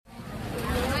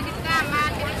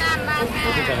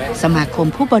สมาคม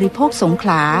ผู้บริโภคสงข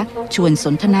ลาชวนส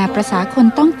นทนาประษาคน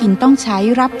ต้องกินต้องใช้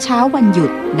รับเช้าวันหยุ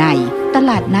ดในต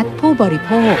ลาดนัดผู้บริโ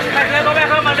ภค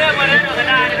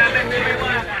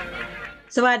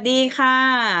สวัสดีค่ะ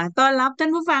ต้อนรับท่า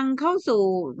นผู้ฟังเข้าสู่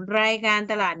รายการ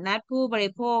ตลาดนัดผู้บ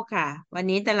ริโภคค่ะวัน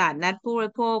นี้ตลาดนัดผู้บ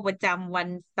ริโภคประจำวัน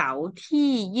เสาร์ที่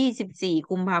24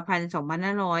กุมภาพันธ์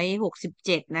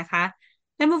2567นะคะ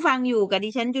ท่านผู้ฟังอยู่กับดิ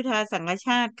ฉันจุฑาสังฆช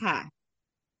าติค่ะ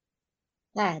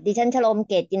ค่ะดิฉันชโลม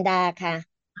เกตจินดาค่ะ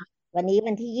วันนี้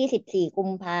วันที่24กุ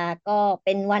มภาก็เ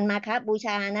ป็นวันมาฆบูช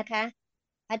านะคะ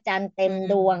พระจันทร์เต็ม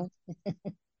ดวง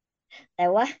แต่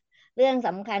ว่าเรื่องส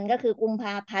ำคัญก็คือกุมภ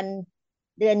าพันธ์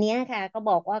เดือนนี้ค่ะก็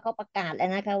บอกว่าเขาประกาศแล้ว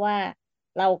นะคะว่า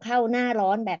เราเข้าหน้าร้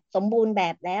อนแบบสมบูรณ์แบ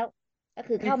บแล้ว ก็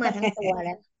คือเข้ามาทั้งตัวแ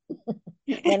ล้ว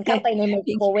เหมือนเข้าไปในไม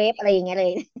โครเวฟอะไรอย่างเงี้ยเล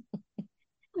ย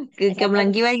คือกำลัง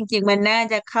คิดว่าจริงๆมันน่า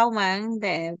จะเข้ามาตั้งแ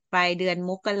ต่ปลายเดือน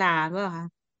มกราเปล่าคะ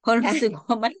เพราะรู้สึก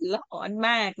ว่ามันร้อนม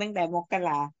ากตั้งแต่มกร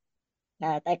า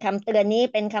แต่คำเตือนนี้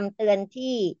เป็นคำเตือน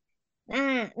ที่น่า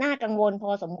น่ากังวลพอ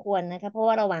สมควรนะคะเพราะ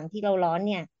ว่าระหว่างที่เราร้อนเ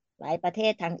นี่ยหลายประเท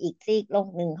ศทางอีกซีกโลก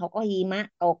หนึ่งเขาก็หิมะ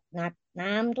ตกหนักน้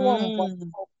ำอืท่วมฝน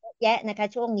ตมกเยอะแยะนะคะ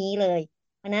ช่วงนี้เลย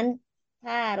เพราะนั้น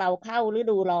ถ้าเราเข้าฤ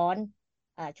ดูร้อน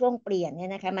ช่วงเปลี่ยนเนี่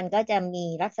ยนะคะมันก็จะมี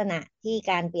ลักษณะที่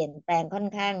การเปลี่ยนแปลงค่อน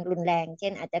ข้างรุนแรงเช่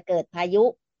นอาจจะเกิดพายุ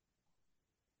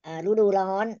ฤดูร้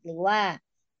อนหรือว่า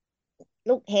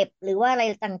ลูกเห็บหรือว่าอะไร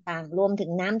ต่างๆรวมถึง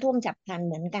น้ำท่วมฉับพลันเ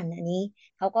หมือนกันอันนี้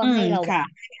เขาก็ให้เราค่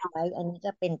ะไว้อันนี้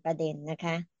ก็เป็นประเด็นนะค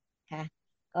ะค่ะ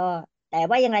ก็แต่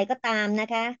ว่าอย่างไรก็ตามนะ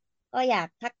คะก็อยาก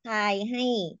ทักทายให้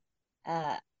เอ่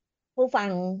อผู้ฟั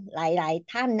งหลาย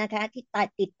ๆท่านนะคะที่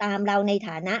ติดตามเราในฐ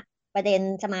านะประเด็น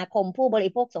สมาคมผู้บริ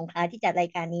โภคสงขลาที่จัดราย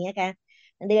การนี้นะคะ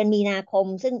เดือนมีนาคม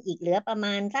ซึ่งอีกเหลือประม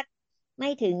าณสักไม่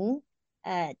ถึง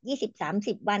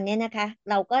20-30 วันเนี้ยนะคะ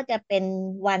เราก็จะเป็น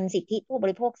วันสิทธิผู้บ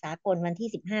ริโภคสากลวันที่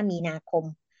15 มีนาคม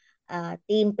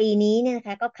ธีมปีนี้เนี่ยนะค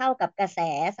ะก็เข้ากับกระแส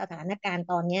สถานการณ์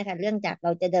ตอนนี้ค่ะเรื่องจากเร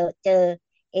าจะเจอ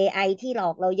AI ที่หลอ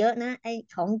กเราเยอะนะไอ้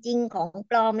ของจริงของ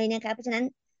ปลอมเลยนะคะเพราะฉะนั้น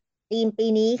ธีมปี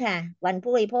นี้ค่ะวัน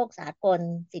ผู้บริโภคสากล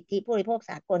สิทธิผู้บริโภค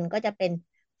สากลก็จะเป็น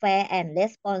Fair and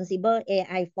Responsible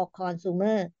AI for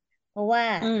Consumer เพราะว่า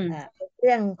อืมเ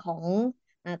รื่องของ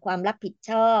ความรับผิด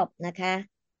ชอบนะคะ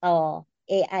ต่อ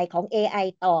AI ของ AI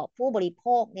ต่อผู้บริโภ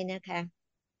คเนี่ยนะคะ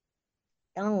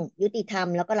ต้องยุติธรรม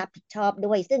แล้วก็รับผิดชอบ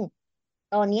ด้วยซึ่ง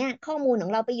ตอนนี้ข้อมูลขอ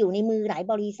งเราไปอยู่ในมือหลาย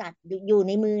บริษัทอยู่ใ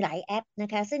นมือหลายแอปนะ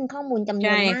คะซึ่งข้อมูลจำนใ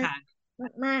ช่วนมากค่ะ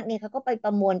มากเนี่ยเขาก็ไปปร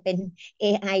ะมวลเป็น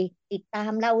AI ติดตา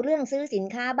มเราเรื่องซื้อสิน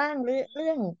ค้าบ้างหรือเ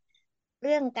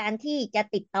รื่องการที่จะ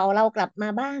ติดต่อเรากลับมา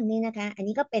บ้างนี่นะคะอัน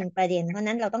นี้ก็เป็นประเด็นเพราะ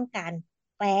นั้นเราต้องการ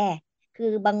แฟร์คื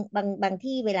อบาง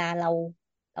ที่เวลาเรา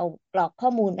กรอกข้อ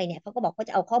มูลไปเนี่ยเขาก็บอกเขา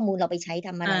จะเอาข้อมูลเราไปใช้ท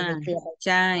ำอะอ่าไรในเครือบริใ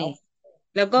ช่ ษัทเขา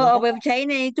แล้วก็มันก็เอาไปใช้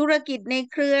ในธุรกิจใน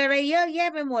เครืออะไรเยอะแยะ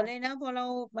ไปหมดเลยนะพอเรา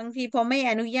บางทีพอไม่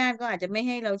อนุญาตก็อาจจะไม่ใ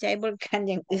ห้เราใช้บริการ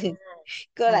อย่างอื่น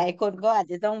ก็หลายค่ะคนก็อาจ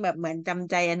จะต้องแบบเหมือนจำ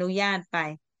ใจอนุญาตไป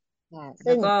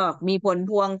ซึ่ง แล้วก็มีผลพ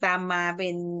วงตามมาเป็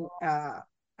นเอ่อ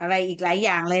อะไรอีกหลายอ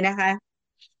ย่างเลยนะคะ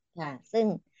ค่ะซึ่ง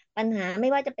ปัญหาไม่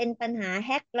ว่าจะเป็นปัญหาแ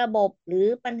ฮ็กระบบหรือ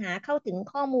ปัญหาเข้าถึง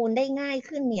ข้อมูลได้ง่าย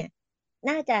ขึ้นเนี่ย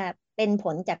น่าจะเป็นผ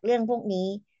ลจากเรื่องพวกนี้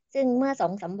ซึ่งเมื่อ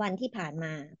2-3 วันที่ผ่านม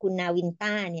าคุณนาวิน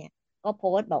ต้าเนี่ยก็โพ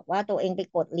สต์บอกว่าตัวเองไป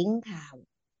กดลิงก์ข่าว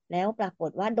แล้วปรากฏ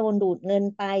ว่าโดนดูดเงิน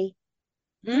ไป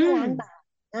อื5 ล้านบาท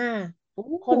อ่าโอ้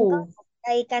คนก็ตกใจ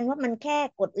กันว่ามันแค่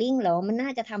กดลิงก์เหรอมันน่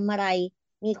าจะทำอะไร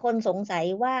มีคนสงสัย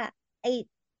ว่าไอ้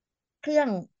เครื่อง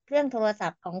เครื่องโทรศั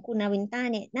พท์ของคุณนาวินต้า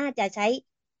เนี่ยน่าจะใช้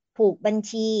ผูกบัญ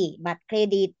ชีบัตรเคร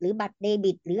ดิตหรือบัตรเด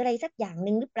บิตหรืออะไรสักอย่างห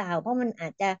นึ่งหรือเปล่าเพราะมันอา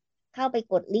จจะเข้าไป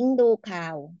กดลิงก์ดูข่า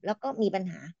วแล้วก็มีปัญ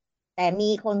หาแต่มี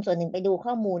คนส่วนหนึ่งไปดู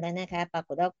ข้อมูลแล้วนะคะปราก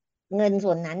ฏว่าเงิน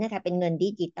ส่วนนั้นนะคะเป็นเงินดิ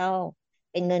จิตอล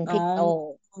เป็นเงินอ๋อคริปโต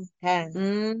ค่ะอื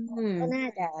ก็ม น่า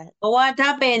จะเพราะว่าถ้า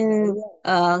เป็นหลายเรื่องเอ่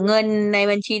อเงินใน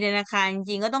บัญชีธนาคารจ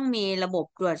ริงๆก็ต้องมีระบบ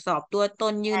ตรวจสอบตัวต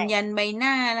นยืนยันใช่ใบหน้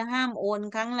าและห้ามโอน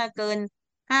ครั้งละเกิน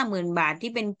50,000 บาทที่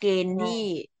เป็นเกณฑ์ที่ใ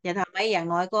ช่จะทำให้อย่าง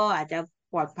น้อยก็อาจจะ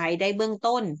ปลอดภัยได้เบื้อง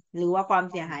ต้นหรือว่าความ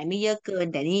เสียหายไม่เยอะเกิน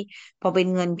แต่นี่พอเป็น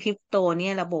เงินคริปโตเนี่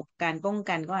ยระบบการป้อง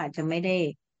กันก็อาจจะไม่ได้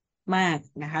มาก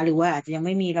นะคะหรือว่าอาจจะยังไ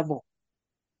ม่มีระบบ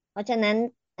เพราะฉะนั้น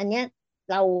อันเนี้ย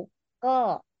เราก็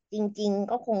จริงๆ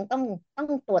ก็คงต้อง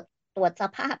ตรวจส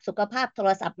ภาพสุขภาพโทร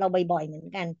ศัพท์เราบ่อยๆเหมือน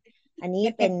กันอันนี้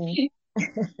เป็น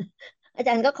อาจ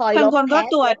ารย์ก็คอยบางคนลบแคก็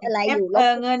ตรวจสลบอะไรแอปอยู่ลบ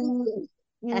ทุกเงินที่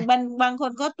ค่ะบางค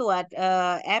นก็ตรวจ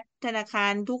แอปธนาคา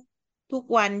รทุก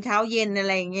วันเช้าเย็นอะไ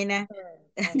รอย่างเงี้ยนะ อื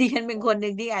ม ดิฉันเป็นคนหนึ่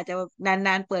งที่อาจจะน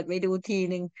านๆเปิดไปดูที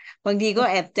หนึ่งบางทีก็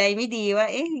แอบใจไม่ดีว่า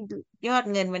เอ๊ะยอด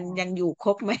เงินมันยังอยู่คร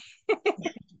บไหม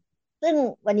ซึ่ง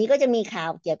วันนี้ก็จะมีข่า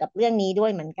วเกี่ยวกับเรื่องนี้ด้ว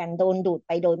ยเหมือนกันโดนดูดไ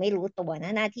ปโดยไม่รู้ตัวน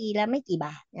ะนาทีละไม่กี่บ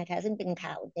าทนะคะซึ่งเป็นข่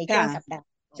าวใน ช่วค่ะงสัปดาห์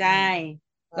ที่ผ่านใช่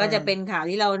มา อ่ก็จะเป็นาข่าว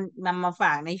ที่เรานำมาฝ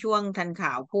ากในช่วงทันข่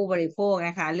าวผู้บริโภคน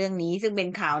ะคะเรื่องนี้ซึ่งเป็น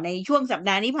ข่าวในช่วงสัป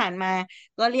ดาห์ที่ผ่านมา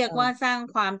ก็เรียกว่าอ่าสร้าง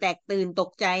ความแตกตื่นตก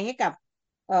ใจให้กับ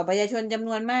ประชาชนจำน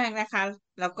วนมากนะคะ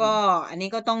แล้วก็อืมอันนี้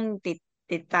ก็ต้อง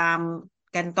ติดตาม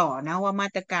กันต่อนะว่ามา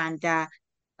ตรการจะ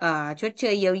ชดเช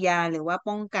ยเยียวยาหรือว่า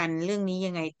ป้องกันเรื่องนี้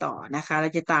ยังไงต่อนะคะเรา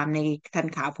จะตามในทัน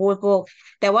ข่าวผู้บริโภค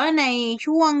แต่ว่าใน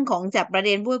ช่วงของจับประเ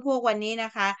ด็นผู้บริโภควันนี้น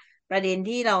ะคะ ประเด็น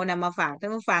ที่เรานำมาฝากท่า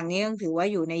นผู้ฟังนี้ต้องถือว่า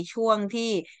อยู่ในช่วง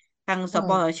ที่ทางสอืมป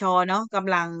สชเนาะก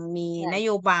ำลังมีนโย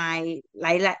ค่ะบายห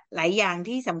ลายอย่าง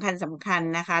ที่สำคัญ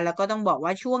นะคะแล้วก็ต้องบอกว่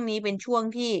าช่วงนี้เป็นช่วง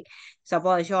ที่สป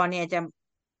สชเนี่ยจะ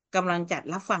กำลังจัด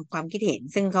รับฟังความคิดเห็น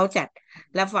ซึ่งเขาจัด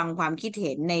รับฟังความคิดเ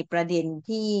ห็นในประเด็น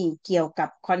ที่เกี่ยวกับ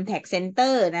contact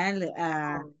center นะหรืออ่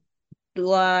าตั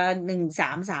ว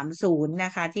1330น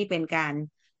ะคะที่เป็นการ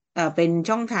เป็น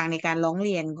ช่องทางในการร้องเ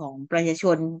รียนของประชาช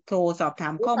นโทรสอบถา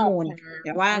มผู้ข้อมูล สอบถามแ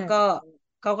ต่ว่าก็ใช่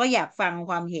เขาก็อยากฟัง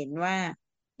ความเห็นว่า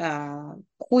เอ่อ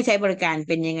ผู้ใช้บริการเ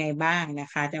ป็นยังไงบ้างนะ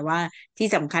คะแต่ว่าที่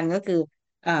สำคัญก็คือ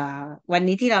เอ่อวัน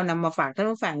นี้ที่เรานำมาฝากท่าน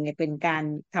ผู้ฟังเนี่ยเป็นการ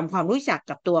ทำความรู้จัก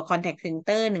กับตัว Contact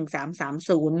Center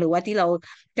 1330หรือว่าที่เรา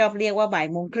ชอบเรียกว่าบ่าย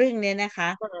โมงครึ่งเนี่ยนะคะ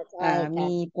ใช่มีค่ะ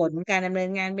ผลการดำเนิ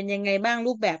นงานเป็นยังไงบ้าง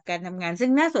รูปแบบการทำงานซึ่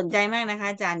งน่าสนใจมากนะคะ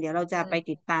อาจารย์เดี๋ยวเราจะไป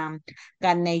ติดตาม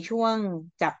กันในช่วง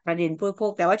จับประเด็นผู้บริโภ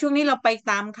คแต่ว่าช่วงนี้เราไป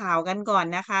ตามข่าวกันก่อน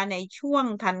นะคะในช่วง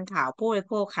ทันข่าวผู้บริ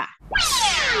โภคค่ะ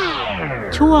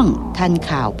ช่วงทัน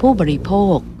ข่าวผู้บริโภ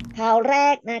คข่าวแร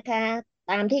กนะคะ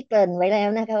ตามที่เกริ่นไว้แล้ว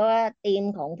นะคะว่าธีม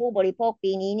ของผู้บริโภค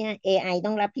ปีนี้เนี่ย AI ต้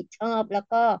องรับผิดชอบแล้ว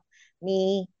ก็มี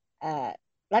เอ่อ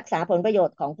รักษาผลประโยช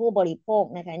น์ของผู้บริโภค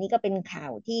นะคะนี่ก็เป็นข่า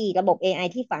วที่ระบบ AI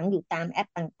ที่ฝังอยู่ตามแอป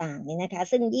ต่างๆเนี่ยนะคะ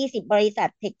ซึ่ง20บริษัท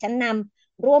เทคชั้นน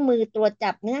ำร่วมมือตรวจ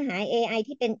จับเนื้อหา AI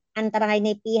ที่เป็นอันตรายใน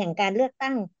ปีแห่งการเลือก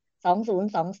ตั้ง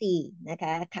2024นะค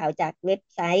ะข่าวจากเว็บ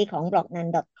ไซต์ของ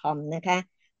blognan.com นะคะ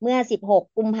เมื่อ16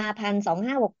กุมภาพันธ์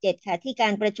2567ค่ะที่กา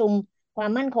รประชุม ควา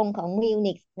มมั่นคงของมิว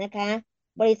นิกส์นะคะ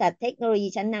บริษัทเทคโนโลยี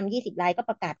ชั้นนำ20รายก็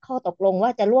ประกาศข้อตกลงว่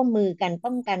าจะร่วมมือกัน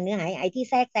ป้องกันเนื้อหาไอที่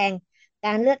แทรกแซงก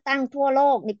ารเลือกตั้งทั่วโล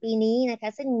กในปีนี้นะคะ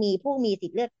ซึ่งมีผู้มีสิ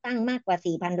ทธิเลือกตั้งมากกว่า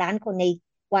 4,000 ล้านคนใน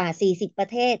กว่า 40 ประ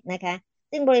เทศนะคะ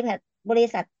ซึ่งบริ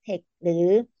ษัทเทคหรือ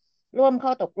ร่วมข้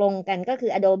อตกลงกันก็คื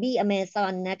อ Adobe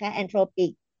Amazon นะคะ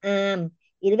Anthropic Arm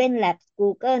 11 Labs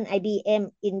Google IBM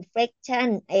Inflection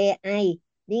AI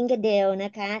LinkedIn น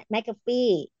ะคะ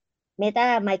McAfee Meta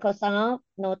Microsoft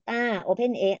Nota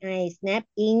OpenAI Snap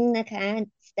Inc. นะคะ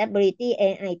Stability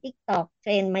AI TikTok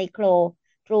Trend Micro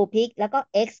TruePic แล้วก็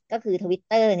X ก็คือ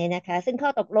Twitter เนี่ยนะคะซึ่งข้อ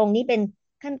ตกลงนี้เป็น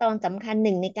ขั้นตอนสำคัญห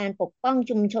นึ่งในการปกป้อง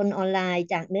ชุมชนออนไลน์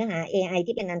จากเนื้อหา AI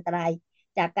ที่เป็นอันตราย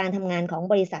จากการทำงานของ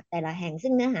บริษัทแต่ละแห่งซึ่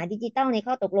งเนื้อหาดิจิทัลใน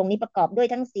ข้อตกลงนี้ประกอบด้วย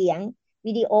ทั้งเสียง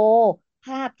วิดีโอภ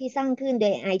าพที่สร้างขึ้นโด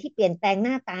ย AI ที่เปลี่ยนแปลงห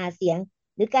น้าตาเสียง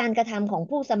หรือการกระทำของ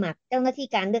ผู้สมัครเจ้าหน้าที่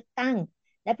การเลือกตั้ง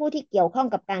และผู้ที่เกี่ยวข้อง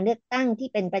กับการเลือกตั้งที่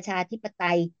เป็นประชาธิปไต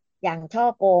ยอย่างช่อ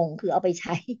โกงคือเอาไปใ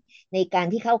ช้ในการ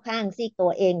ที่เข้าข้างซีกตั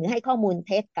วเองหรือให้ข้อมูลเ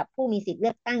ท็จกับผู้มีสิทธิเลื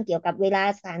อกตั้งเกี่ยวกับเวลา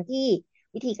สถานที่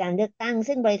วิธีการเลือกตั้ง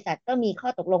ซึ่งบริษัทก็มีข้อ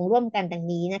ตกลงร่วมกันดัง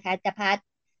นี้นะคะจะพั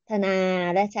ฒนา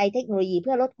และใช้เทคโนโลยีเ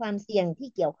พื่อลดความเสี่ยงที่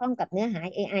เกี่ยวข้องกับเนื้อหา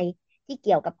AI ที่เ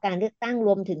กี่ยวกับการเลือกตั้งร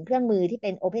วมถึงเครื่องมือที่เป็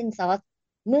น Open Source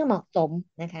เมื่อเหมาะสม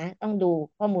นะคะต้องดู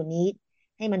ข้อมูลนี้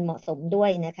ให้มันเหมาะสมด้ว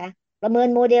ยนะคะ ประเมิน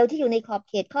โมเดลที่อยู่ในขอบ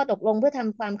เขตข้อตกลงเพื่อท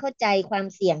ำความเข้าใจความ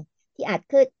เสี่ยงที่อาจ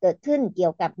เกิดขึ้นเกี่ย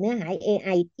วกับเนื้อหา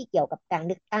AI ที่เกี่ยวกับการเ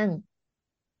ลือกตั้ง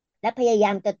และพยาย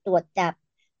ามจะตรวจจับ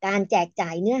การแจกจ่า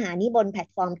ยเนื้อหานี้บนแพลต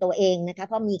ฟอร์มตัวเองนะคะเ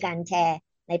พราะมีการแชร์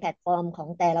ในแพลตฟอร์มของ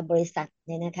แต่ละบริษัทเ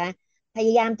นี่ยนะคะพย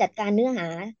ายามจัดการเนื้อหา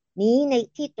นี้ใน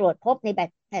ที่ตรวจพบใน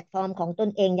แพลตฟอร์มของตน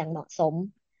เองอย่างเหมาะสม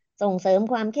ส่งเสริม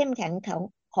ความเข้มแข็ง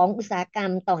ของอุตสาหกรร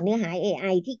มต่อเนื้อหา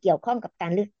AI ที่เกี่ยวข้องกับกา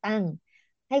รเลือกตั้ง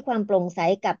ให้ความโปร่งใส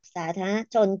กับสาธารณ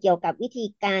ชนเกี่ยวกับวิธี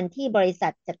การที่บริษั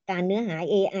ทจัดการเนื้อหา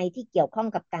AI ที่เกี่ยวข้อง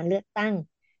กับการเลือกตั้ง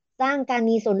สร้างการ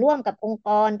มีส่วนร่วมกับองค์ก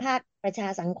รภาคประชา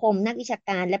สังคมนักวิชา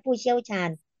การและผู้เชี่ยวชาญ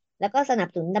แล้วก็สนับ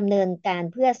สนุนดำเนินการ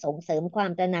เพื่อส่งเสริมควา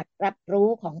มตระหนักรับรู้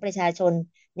ของประชาชน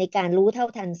ในการรู้เท่า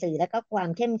ทันสื่อและก็ความ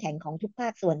เข้มแข็งของทุกภา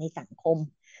คส่วนในสังคม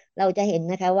เราจะเห็น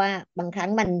นะคะว่าบางครั้ง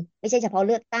มันไม่ใช่เฉพาะเ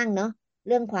ลือกตั้งเนาะเ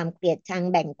รื่องความเกลียดชัง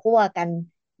แบ่งขั้วกัน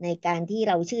ในการที่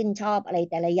เราชื่นชอบอะไร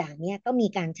แต่ละอย่างเนี่ยก็มี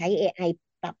การใช้ AI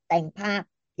ปรับแต่งภาพ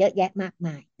เยอะแยะมากม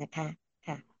ายนะคะ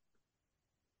ค่ะ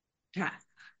ค่ะ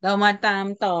เรามาตาม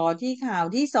ต่อที่ข่าว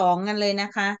ที่2กันเลยนะ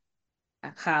คะ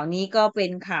ข่าวนี้ก็เป็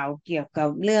นข่าวเกี่ยวกับ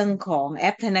เรื่องของแอ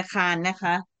ปธนาคารนะค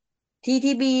ะ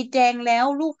TTB แจ้งแล้ว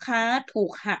ลูกค้าถู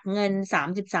กหักเงิน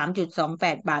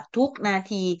33.28 บาททุกนา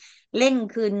ทีเร่ง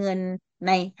คืนเงินใ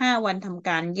น5วันทำก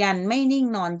ารยันไม่นิ่ง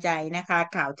นอนใจนะคะ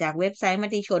ข่าวจากเว็บไซต์ม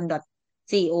ติชน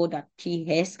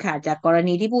 .co.th ค่ะจากกร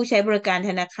ณีที่ผู้ใช้บริการ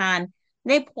ธนาคารไ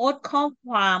ด้โพสต์ข้อค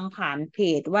วามผ่านเพ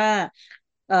จว่า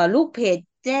ลูกเพจ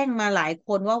แจ้งมาหลายค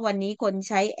นว่าวันนี้คน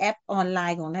ใช้แอปออนไล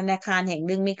น์ของธนาคารแห่งห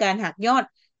นึ่งมีการหักยอด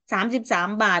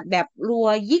33 บาทแบบรัว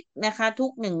ยิกนะคะทุ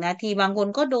ก1 นาทีบางคน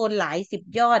ก็โดนหลาย10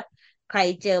 ยอดใคร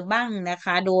เจอบ้างนะค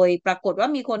ะโดยปรากฏว่า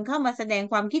มีคนเข้ามาแสดง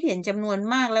ความคิดเห็นจำนวน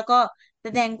มากแล้วก็แส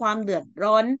ดงความเดือด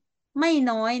ร้อนไม่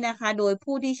น้อยนะคะโดย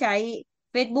ผู้ที่ใช้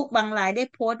Facebook บางรายได้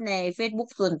โพสต์ใน Facebook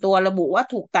ส่วนตัวระบุว่า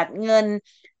ถูกตัดเงิน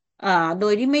โด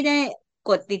ยที่ไม่ได้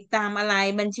กดติดตามอะไร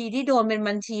บัญชีที่โดนเป็น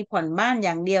บัญชีผ่อนบ้านอ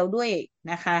ย่างเดียวด้วย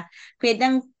นะคะเพจ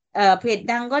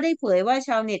ดังก็ได้เผยว่าช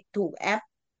าวเน็ตถูกแอป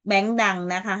แบงก์ดัง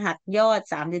นะคะหักยอด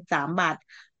33 บาท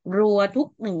รัวทุก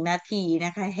1 นาทีน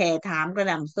ะคะแห่ถามกระห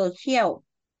น่ำโซเชียล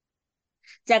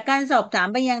จากการสอบถาม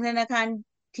ไปยังธนาคาร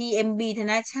TMB ธ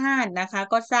นาชาตินะคะ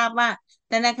ก็ทราบว่า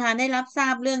ธนาคารได้รับทรา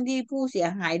บเรื่องที่ผู้เสีย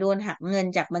หายโดนหักเงิน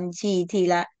จากบัญชีที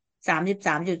ละ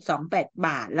33.28 บ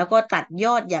าทแล้วก็ตัดย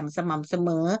อดอย่างสม่ำเสม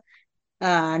อ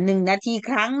1 นาที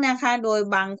ครั้งนะคะโดย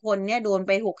บางคนเนี่ยโดนไ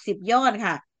ป60 ยอด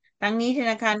ค่ะทั้งนี้ธ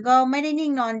นาคารก็ไม่ได้นิ่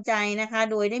งนอนใจนะคะ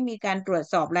โดยได้มีการตรวจ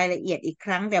สอบรายละเอียดอีกค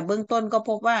รั้งแต่เบื้องต้นก็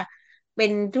พบว่าเป็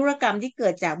นธุรกรรมที่เกิ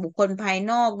ดจากบุคคลภาย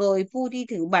นอกโดยผู้ที่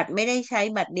ถือบัตรไม่ได้ใช้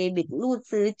บัตรเดบิตรูด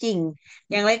ซื้อจริง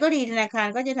อย่างไรก็ดีธนาคาร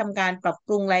ก็จะทำการปรับป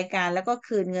รุงรายการแล้วก็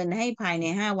คืนเงินให้ภายใน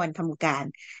5 วันทำการ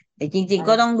แต่จริงๆ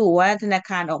ก็ต้องดูว่าธนา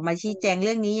คารออกมาชี้แจงเ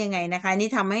รื่องนี้ยังไงนะคะนี่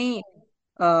ทำให้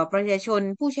ประชาชน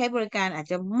ผู้ใช้บริการอาจ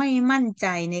จะไม่มั่นใจ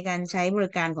ในการใช้บ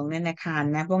ริการของธนาคาร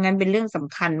นะเพราะงั้นเป็นเรื่องส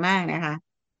ำคัญมากนะคะ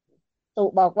สุ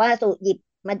บอกว่าสุหยิบ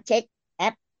มาเช็คแอ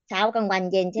ปเช้ากลางวัน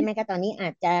เย็นใช่ไหมคะตอนนี้อา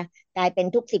จจะกลายเป็น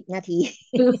ทุก10 นาที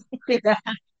คือแต่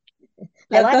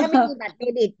แล้วก็ ว่าถ้าไม่มีบัตรเด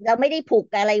บิตเราไม่ได้ผูก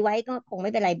อะไรไว้ก็คงไ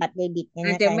ม่เป็นไรบัตรเดบิตเนี่ยอ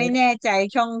าจจะนะคะไม่แน่ใจ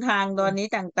ช่องทางตอนนี้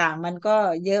ต่างๆมันก็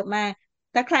เยอะมาก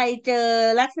ถ้าใครเจอ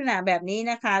ลักษณะแบบนี้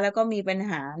นะคะแล้วก็มีปัญ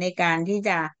หาในการที่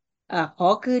จะขอ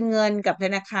คืนเงินกับธ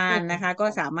นาคารนะคะก็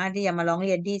สามารถที่จะมาร้องเ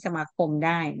รียนที่สมาคมไ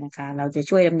ด้นะคะเราจะ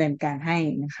ช่วยดำเนินการให้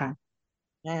นะคะ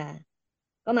อ่า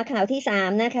ก็มาข่าวที่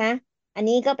3นะคะอัน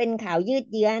นี้ก็เป็นข่าวยืด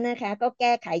เยื้อนะคะก็แ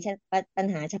ก้ไขปัญ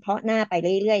หาเฉพาะหน้าไป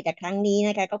เรื่อยๆแต่ครั้งนี้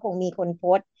นะคะก็คงมีคนโพ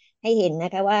สต์ให้เห็นน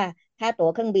ะคะว่าค่าตั๋ว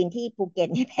เครื่องบินที่ภูเก็ต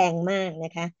เนี่ยแพงมากน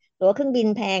ะคะตั๋วเครื่องบิน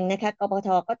แพงนะคะกปท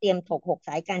ก็เตรียมถก6ส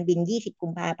ายการบิน20กุ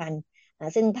มภาพันธ์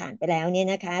ซึ่งผ่านไปแล้วเนี่ย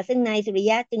นะคะซึ่งนายสุริ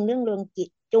ยะจึงรุ่งเรืองกิ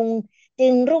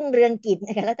จน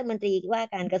ะคะรัฐมนตรีว่า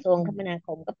การกระทรวงคมนาค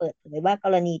มก็เปิดเผยว่าก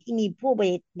รณีที่มี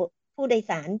ผู้โดย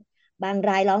สารบาง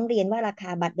รายร้องเรียนว่าราค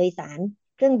าบัตรโดยสาร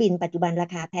เครื่องบินปัจจุบันรา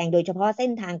คาแพงโดยเฉพาะเส้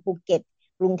นทางภูเก็ต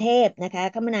กรุงเทพนะคะ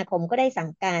คมนาคมก็ได้สั่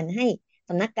งการให้ส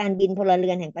ำนักการบินพลเรื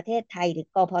อนแห่งประเทศไทยหรือ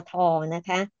กพทนะค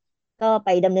ะก็ไป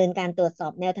ดำเนินการตรวจสอ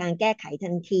บแนวทางแก้ไขทั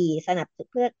นที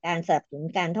เพื่อการสนับสนุน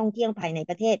การท่องเที่ยวภายใน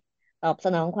ประเทศตอบส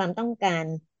นองความต้องการ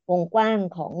วงกว้าง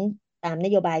ของตามน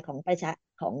โยบายข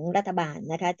องรัฐบาล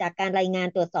นะคะจากการรายงาน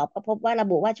ตรวจสอบก็พบว่าระ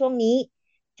บุว่าช่ว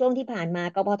งที่ผ่านมา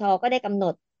กพทก็ได้กำหน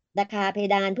ดราคาเพ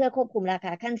ดานเพื่อควบคุมราค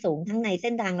าขั้นสูงทั้งในเ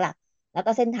ส้นทางหลักแล้ว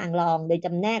ก็เส้นทางรองโดยจ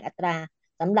ำแนกอัตรา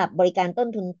สำหรับบริการต้น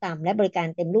ทุนต่ำและบริการ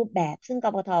เต็มรูปแบบซึ่งก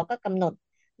พทก็กำหนด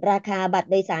ราคาบัตร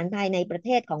โดยสารภายในประเท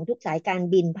ศของทุกสายการ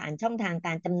บินผ่านช่องทางก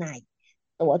ารจำหน่าย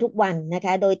ตั๋วทุกวันนะค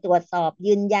ะโดยตรวจสอบ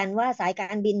ยืนยันว่าสายก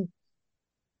ารบิน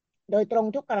โดยตรง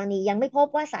ทุกกรณียังไม่พบ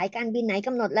ว่าสายการบินไหนก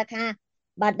ำหนดราคา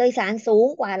บัตรโดยสารสูง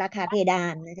กว่าราคาเพดา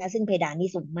นนะคะซึ่งเพดานนี่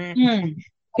สูงมากอืมนะคะ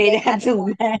เพดานสูง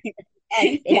มาก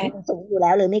เพดานมันสูงอยู่แล้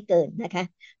วเลยไม่เกินนะคะ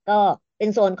ก็เป็น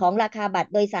ส่วนของราคาบัต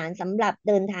รโดยสารสำหรับ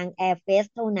เดินทางแอร์เฟส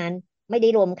เท่านั้นไม่ได้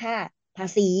รวมค่าภา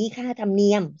ษีค่าธรรมเ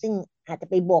นียมซึ่งอาจจะ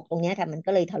ไปบวกตรงนี้ค่ะมัน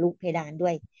ก็เลยทะลุเพดานด้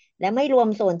วยและไม่รวม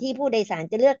ส่วนที่ผู้โดยสาร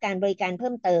จะเลือกการบริการเพิ่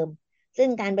มเติมซึ่ง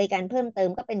การบริการเพิ่มเติม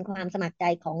ก็เป็นความสมัครใจ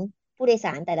ของผู้โดยส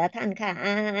ารแต่ละท่านค่ะอ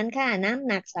าหารค่าน้ำ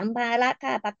หนักสัมภาระค่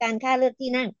าประกันค่าเลือกที่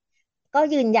นั่งก็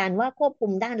ยืนยันว่าควบคุ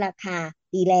มด้านราคา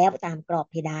ดีแล้วตามกรอบ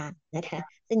เพดานนะคะ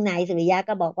ซึ่งนายสุริยะ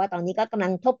ก็บอกว่าตอนนี้ก็กำลั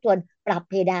งทบทวนปรับ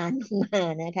เพดานลงมา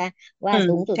นะคะว่า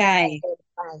สูงสุดใช่เท่าไหร่เกิน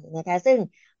ไปนะคะซึ่ง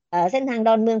เส้นทางด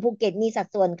อนเมืองภูเก็ตมีสัด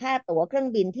ส่วนค่าตั๋วเครื่อง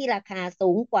บินที่ราคาสู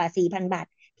งกว่า 4,000 บาท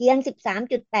เพียง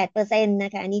 13.8%น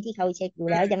ะคะอันนี้ที่เขาเช็คดู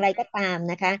แล้วอย่างไรก็ตาม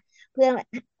นะคะเพื่อ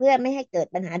เพื่อไม่ให้เกิด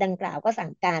ปัญหาดังกล่าวก็สั่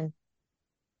งการ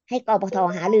ให้กปท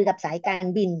หารือกับสายการ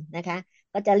บินนะคะ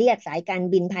ก็จะเรียกสายการ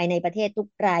บินภายในประเทศทุก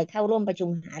รายเข้าร่วมประชุม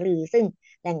หารือซึ่ง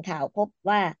แหล่งข่าวพบ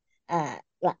ว่า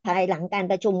ภายหลังการ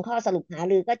ประชุมข้อสรุปหา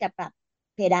รือก็จะปรับ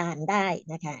เพดานได้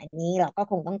นะคะอันนี้เราก็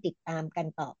คงต้องติดตามกัน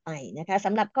ต่อไปนะคะส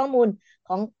ำหรับข้อมูลข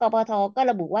องกปทก็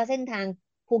ระบุว่าเส้นทาง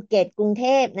ภูเก็ตกรุงเท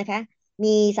พนะคะ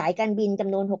มีสายการบินจ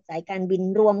ำนวน6สายการบิน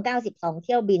รวม92เ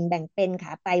ที่ยวบินแบ่งเป็นข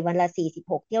าไปวันละ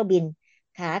46เที่ยวบิน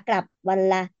ขากลับวัน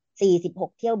ละ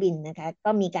46เที่ยวบินนะคะ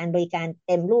ก็มีการบริการเ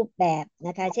ต็มรูปแบบน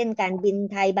ะคะเช่นการบิน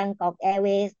ไทยบางกอกแอร์เว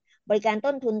ย์บริการ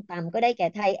ต้นทุนต่ำก็ได้แก่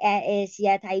ไทยแอร์เอเชี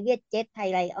ยไทยเวียดเจ็ตไทย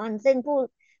ไลออนซึ่งผู้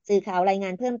สื่อข่าวรายงา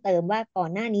นเพิ่มเติมว่าก่อ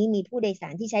นหน้านี้มีผู้โดยสา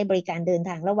รที่ใช้บริการเดิน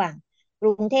ทางระหว่างก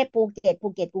รุงเทพภูเก็ต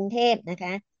กรุงเทพนะค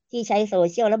ะ ที่ใช้โซ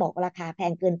เชียลแล้วบอกว่าราคาแพ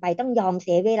งเกินไปต้องยอมเ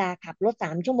สียเวลาขับรถ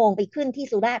3 ชั่วโมงไปขึ้นที่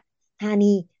สุราษฎร์ธา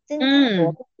นีซึ่งอืค่ามตั๋ว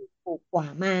ก็ถูกกว่า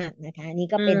มากนะคะอันนี่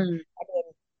ก็อืเป็นมประเด็น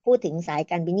พูดถึงสาย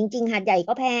การบินจริงๆหาดใหญ่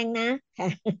ก็แพงนะค่ะ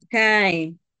ใช่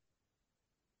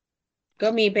ก็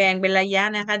มีแพงเป็นระยะ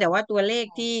นะคะแต่ว่าตัวเลข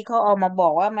ที่เขาเอามาบอ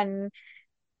กว่ามัน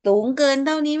สูงเกินเ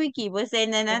ท่านี้ไม่กี่เปอร์เซ็น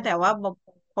ต์นะแต่ว่า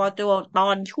พอตัวตอ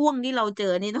นช่วงที่เราเจ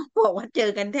อนี่ต้องบอกว่าเจอ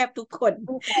กันแทบทุกคน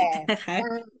ตั้งแต่ นะคะอ่า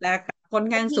ราคาค่อน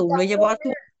ข้างบางทีสูงโดยเฉพาะ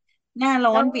ช่วงหน้า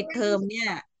ร้อจองนปิดเทอล่วงหน้ามเนี่ย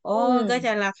โอ้อืมก็จ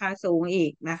ะราคาสูงอี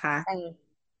กนะคะ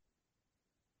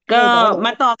แต่ก็เลยบอกว่าเดี๋ยวม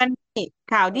าต่อกันที่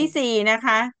ข่าวอืมที่สี่นะค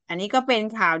ะ อันนี้ก็เป็น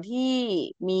ข่าวที่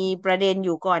มีประเด็นอ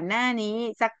ยู่ก่อนหน้านี้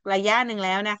สักระยะหนึ่งแ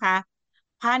ล้วนะคะ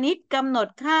พาณิชย์กำหนด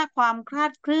ค่าความคลา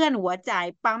ดเคลื่อนหัวจ่าย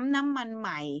ปั๊มน้ำมันให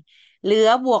ม่เหลือ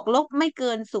บวกลบไม่เ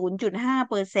กิน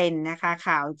0.5%นะคะ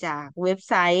ข่าวจากเว็บ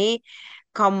ไซต์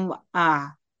คอมอ่า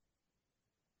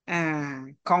อ่า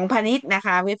ของพาณิชย์นะค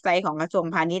ะเว็บไซต์ของกระทรวง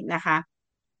พาณิชย์นะคะ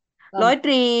ก็ร้อยต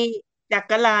รีจั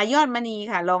กรายอดมณี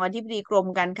ค่ะรองอธิบดีกรม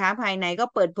การค้าภายในก็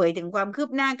เปิดเผยถึงความคืบ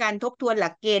หน้าการทบทวนหลั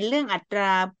กเกณฑ์เรื่องอัตร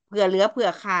าเผื่อเหลือเผื่อ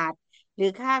ขาดหรื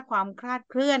อค่าความคลาด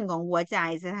เคลื่อนของหัวจ่าย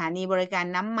สถานีบริการ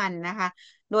น้ำมันนะคะ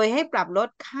โดยให้ปรับลด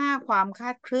ค่าความคล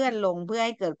าดเคลื่อนลงเพื่อใ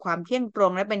ห้เกิดความเที่ยงตร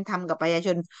งและเป็นธรรมกับประชาช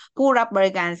นผู้รับบ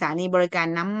ริการสถานีบริการ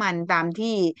น้ำมันตาม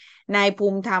ที่ นายภู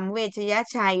มิธรรมเวชย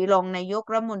ชัยรองนายก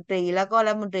รัฐมนตรีแล้วก็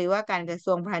รัฐมนตรีว่าการกระทร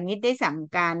วงพาณิชย์ได้สั่ง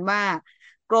การว่า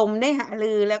กรมได้หา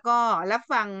รือแล้วก็รับ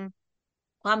ฟัง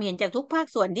ความเห็นจากทุกภาค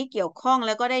ส่วนที่เกี่ยวข้องแ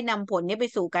ล้วก็ได้นำผลนี้ไป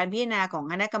สู่การพิจารณาของ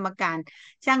คณะกรรมการ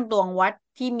ช่างตวงวัด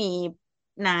ที่มี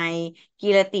นายกี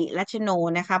รติรัชโน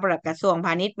นะคะปลัดกระทรวงพ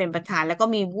าณิชย์เป็นประธานแล้วก็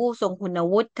มีผู้ทรงคุณ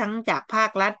วุฒิทั้งจากภา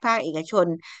ครัฐภาคเอกชน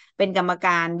เป็นกรรมก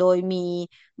ารโดยมี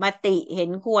มติเห็น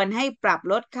ควรให้ปรับ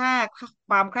ลดค่า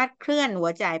ความคลาดเคลื่อนหัว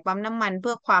จ่ายปั๊มน้ำมันเ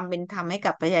พื่อความเป็นธรรมให้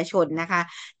กับประชาชนนะคะ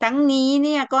ทั้งนี้เ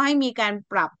นี่ยก็ให้มีการ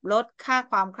ปรับลดค่า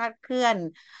ความคลาดเคลื่อน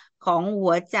ของหั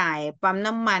วจ่ายปั๊ม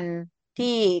น้ำมัน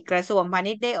ที่กระทรวงพา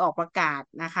ณิชย์ได้ออกประกาศ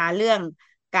นะคะเรื่อง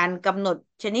การกำหนด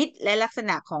ชนิดและลักษ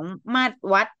ณะของมาตร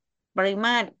วัดปริม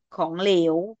าตรของเหล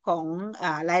วของ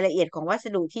รายละเอียดของวัส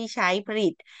ดุที่ใช้ผลิ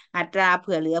ตอัตราเ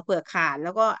ผื่อเหลือเผื่อขาดแ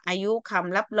ล้วก็อายุค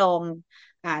ำรับรอง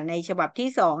ในฉบับที่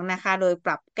2นะคะโดยป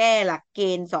รับแก้หลักเก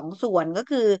ณฑ์2 ส่วนก็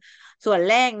คือส่วน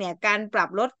แรกเนี่ยการปรับ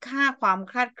ลดค่าความ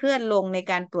คลาดเคลื่อนลงใน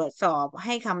การตรวจสอบใ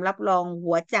ห้คำรับรอง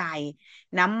หัวจ่าย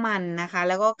น้ำมันนะคะแ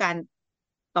ล้วก็การ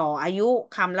ต่ออายุ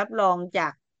คำรับรองจา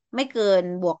กไม่เกิน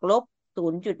บวกลบ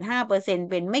0.5%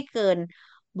เป็นไม่เกิน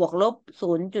บวกลบ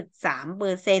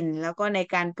0.3%แล้วก็ใน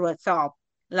การตรวจสอบ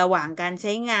ระหว่างการใ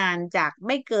ช้งานจากไ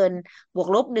ม่เกินบวก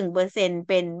ลบ1%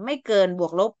เป็นไม่เกินบว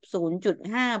กลบ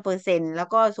0.5%แล้ว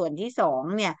ก็ส่วนที่2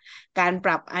เนี่ยการป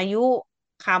รับอายุ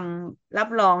คำรับ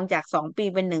รองจาก2 ปี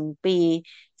เป็น1 ปี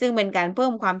ซึ่งเป็นการเพิ่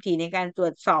มความถี่ในการตร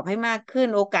วจสอบให้มากขึ้น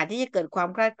โอกาสที่จะเกิดความ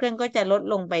คลาดเคลื่อนก็จะลด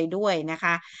ลงไปด้วยนะค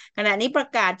ะขณะนี้ประ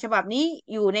กาศฉบับนี้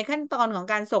อยู่ในขั้นตอนของ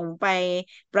การส่งไป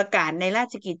ประกาศในรา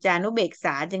ชกิจจานุเบกษ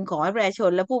าจึงขอให้ประชาช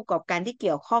นและผู้ประกอบการที่เ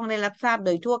กี่ยวข้องได้รับทราบโด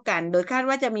ยทั่วกันโดยคาด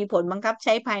ว่าจะมีผลบังคับใ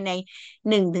ช้ภายใน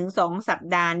1 ถึง 2 สัป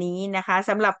ดาห์นี้นะคะ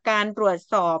สำหรับการตรวจ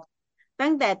สอบ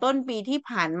ตั้งแต่ต้นปีที่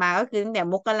ผ่านมาก็คือตั้งแต่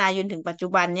มกราคมถึงปัจจุ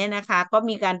บันเนี่ยนะคะก็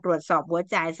มีการตรวจสอบหัว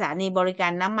จ่ายสถานีบริกา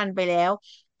รน้ำมันไปแล้ว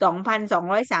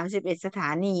2,231สถา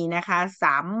นีนะคะ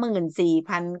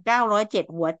34,907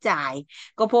หัวจ่าย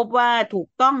ก็พบว่าถูก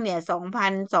ต้องเนี่ย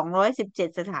2,217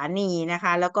สถานีนะค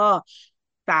ะแล้วก็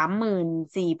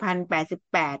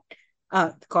34,088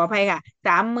ขออภัยค่ะ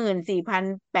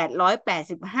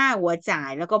34,885หัวจ่าย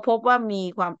แล้วก็พบว่ามี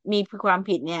ความ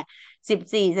ผิดเนี่ย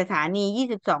14 สถานี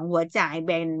22หัวจ่ายแ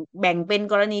บ่งเป็น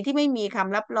กรณีที่ไม่มีค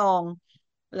ำรับรอง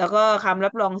แล้วก็คำรั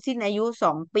บรองสิ้นอายุ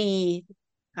2 ปี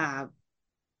อ่า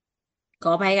ข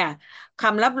ออภัยค่ะค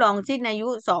ำรับรองสิ้นอายุ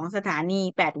2 สถานี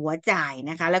8หัวจ่าย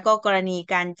นะคะแล้วก็กรณี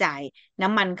การจ่าย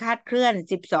น้ำมันคลาดเคลื่อน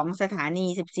12 สถานี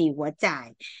14หัวจ่าย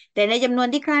แต่ในจำนวน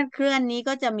ที่คลาดเคลื่อนนี้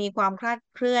ก็จะมีความคลาด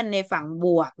เคลื่อนในฝั่งบ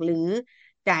วกหรือ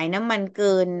จ่ายน้ำมันเ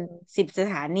กิน10 ส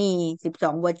ถานี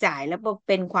12หัวจ่ายแล้วก็เ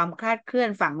ป็นความคลาดเคลื่อน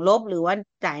ฝั่งลบหรือว่า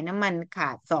จ่ายน้ำมันข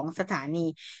าด2 สถานี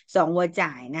2หัวจ่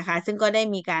ายนะคะซึ่งก็ได้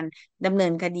มีการดำเนิ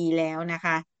นคดีแล้วนะค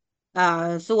ะ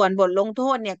ส่วนบทลงโท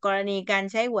ษเนี่ยกรณีการ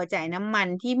ใช้หัวจ่ายน้ำมัน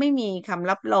ที่ไม่มีคำ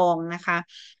รับรองนะคะ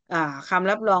คำ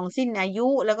รับรองสิ้นอายุ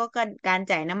แล้วก็การ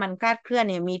จ่ายน้ำมันคลาดเคลื่อน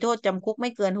เนี่ยมีโทษจำคุกไ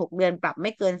ม่เกิน6 เดือนปรับไ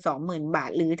ม่เกิน20,000 บาท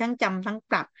หรือทั้งจำทั้ง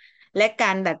ปรับและก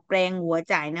ารดัดแปลงหัว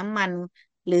จ่ายน้ำมัน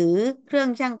หรือเครื่อง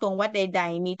ชั่งตวงวัดใด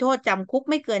ๆมีโทษจำคุก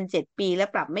ไม่เกิน7 ปีและ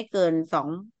ปรับไม่เกิน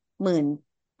20,000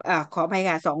ขออภัย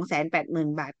ค่ะ280,000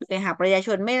 บาทแต่หากประชาช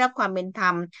นไม่รับความเป็นธรร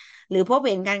มหรือพบ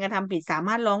เห็นการกระทำผิดสาม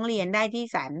ารถร้องเรียนได้ที่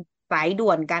ศาล สายด่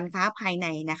วนการค้าภายใน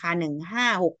นะคะ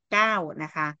1569น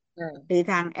ะคะหรือ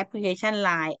ทางแอปพลิเคชัน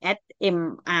Line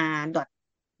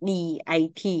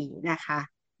 @mr.dit นะคะ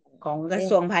ของกระซึ่ง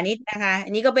ทรวงพาณิชย์นะคะอั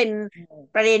นนี้ก็เป็น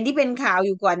ประเด็นที่เป็นข่าวอ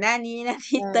ยู่ก่อนหน้านี้นะ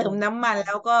ที่ใช่เติมน้ำมันแ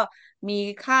ล้วก็มี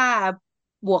ค่า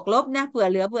บวกลบนะเผื่อ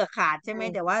เหลือเผื่อขาดใช่ไหม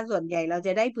แต่ใช่ว่าส่วนใหญ่เราจ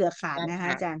ะได้เผื่อขาดการนะคะ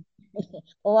ขาด อาจารย์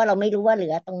เพราะว่าเราไม่รู้ว่าเหลื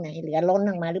อตรงไหนเหลือล้น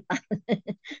ออกมาหรือเปล่า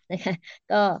นะคะ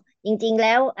ก็จริงๆแ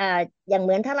ล้วอย่างเห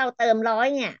มือนถ้าเราเติม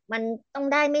100เนี่ยมันต้อง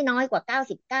ได้ไม่น้อยกว่า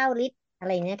99 ลิตรอะไร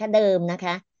เนี่ยค่ะเดิมนะค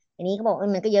ะอันนี้เขาบอก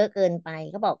มันก็เยอะเกินไป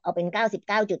เขาบอกเอาเป็น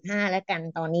99.5แล้วกัน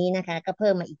ตอนนี้นะคะก็เพิ่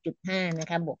มมาอีก0.5นะ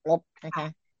คะบวกลบนะคะ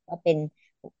ก็เป็น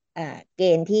เก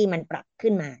ณฑ์ที่มันปรับ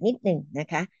ขึ้นมานิดหนึ่งนะ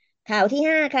คะข่าวที่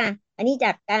5ค่ะอันนี้จ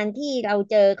ากการที่เรา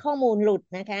เจอข้อมูลหลุด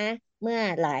นะคะ เมื่อ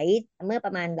หลายเมื่อป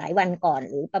ระมาณหลายวันก่อน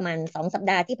หรือประมาณ2 สัป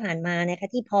ดาห์ที่ผ่านมานะคะ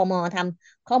ที่พมท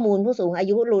ำข้อมูลผู้สูงอา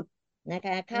ยุหลุดนะค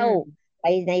ะอืเข้ามไป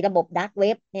ในระบบดักเ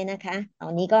ว็บเนี่ยนะคะตอ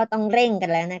นนี้ก็ต้องเร่งกั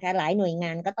นแล้วนะคะหลายหน่วยง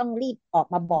านก็ต้องรีบออก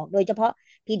มาบอกโดยเฉพาะ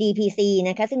PDPC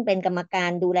นะคะซึ่งเป็นกรรมกา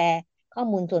รดูแลข้อ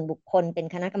มูลส่วนบุคคลเป็น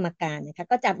คณะกรรมการนะคะ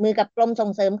ก็จับมือกับกรมส่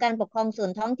งเสริมการปกครองส่ว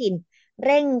นท้องถิ่นเ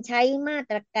ร่งใช้มา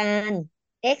ตรการ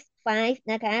X5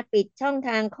 นะคะปิดช่องท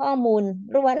างข้อมูล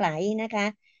รั่วไหลนะคะ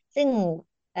ซึ่ง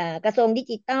กระทรวงดิ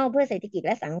จิทัลเพื่อเศรษฐกิจแ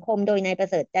ละสังคมโดยนายประ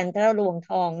เสริฐจันทรลวง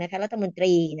ทองนะคะรัฐมนต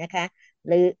รีนะคะ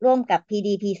หรือร่วมกับ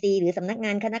PDPC หรือสำนักง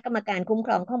านคณะกรรมการคุ้มค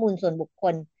รองข้อมูลส่วนบุคค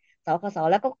ลสคส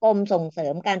แล้วก็กรมส่งเสริ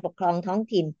มการปกครองท้อง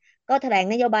ถิ่นก็แถลง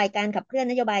นโยบายการขับเคลื่อน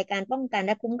นโยบายการป้องกันแ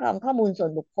ละคุ้มครองข้อมูลส่ว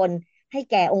นบุคคลให้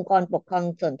แก่องค์กรปกครอง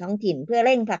ส่วนท้องถิ่นเพื่อเ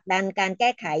ร่งผลักดันการแก้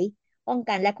ไขป้อง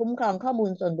กันและคุ้มครองข้อมู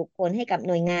ลส่วนบุคคลให้กับ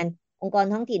หน่วยงานองค์กร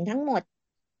ท้องถิ่นทั้งหมด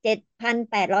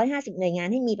 7,850หน่วยงาน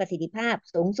ให้มีประสิทธิภาพ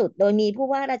สูงสุดโดยมีผู้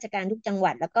ว่าราชการทุกจังห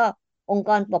วัดแล้วก็องค์ก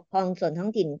รปกครองส่วนท้อ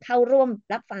งถิ่นเข้าร่วม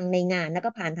รับฟังในงานแล้วก็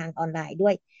ผ่านทางออนไลน์ด้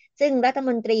วยซึ่งรัฐม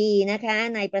นตรีนะคะ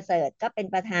นายประเสริฐก็เป็น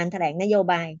ประธานแถลงนโย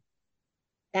บาย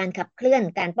การขับเคลื่อน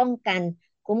การป้องกัน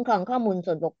คุ้มครองข้อมูล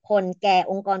ส่วนบุคคลแก่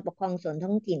องค์กรปกครองส่วนท้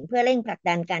องถิ่นเพื่อเร่งผลัก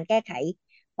ดันการแก้ไข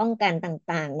ป้องกัน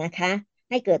ต่างๆนะคะ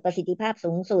ให้เกิดประสิทธิภาพ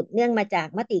สูงสุดเนื่องมาจาก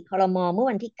มติครม.เมื่อ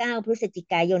วันที่9พฤศจิ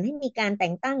กายนให้มีการแ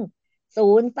ต่งตั้ง ศู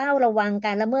นย์เฝ้าระวังก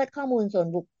ารละเมิดข้อมูลส่วน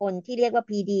บุคคลที่เรียกว่า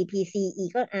PDPC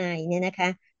Eagle Eye เนี่ยนะคะ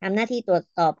ทำหน้าที่ตรวจ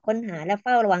สอบค้นหาและเ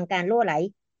ฝ้าระวังการรั่วไหล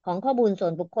ของข้อมูลส่ว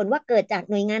นบุคคลว่าเกิดจาก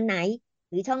หน่วยงานไหน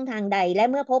หรือช่องทางใดและ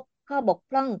เมื่อพบข้อบก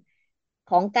พร่อง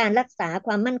ของการรักษาค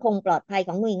วามมั่นคงปลอดภัยข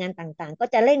องหน่วยงานต่างๆก็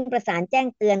จะเร่งประสานแจ้ง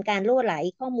เตือนการรั่วไหล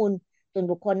ข้อมูลส่วน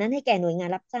บุคคลนั้นให้แก่หน่วยงาน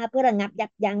รับทราบเพื่อระงับยั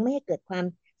บยั้งไม่ให้เกิดความ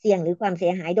เสี่ยงหรือความเสี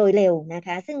ยหายโดยเร็วนะค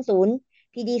ะซึ่งศูนย์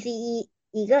PDCE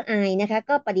Eagle Eye นะคะ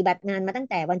ก็ปฏิบัติงานมาตั้ง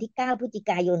แต่วันที่9พฤศจิ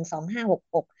กายน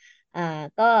2566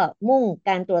ก็มุ่ง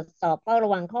การตรวจสอบเฝ้าร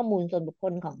ะวังข้อมูลส่วนบุคค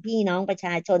ลของพี่น้องประช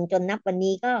าชนจนนับวัน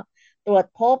นี้ก็ตรวจ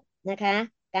พบนะคะ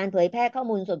การเผยแพร่ข้อ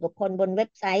มูลส่วนบุคคลบนเว็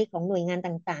บไซต์ของหน่วยงาน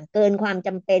ต่างๆเกินความจ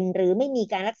ำเป็นหรือไม่มี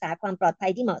การรักษาความปลอดภั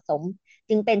ยที่เหมาะสม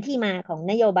จึงเป็นที่มาของ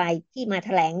นโยบายที่มาแถ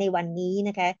ลงในวันนี้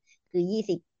นะคะคือ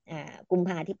20กุมภ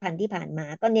าพันธ์ที่ผ่านมา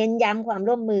ก็เน้นย้ำความ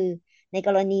ร่วมมือในก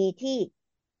รณีที่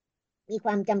มีค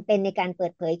วามจำเป็นในการเปิ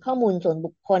ดเผยข้อมูลส่วนบุ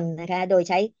คคลนะคะโดย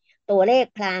ใช้ตัวเลข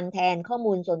พลางแทนข้อ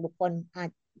มูลส่วนบุคคล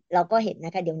เราก็เห็นน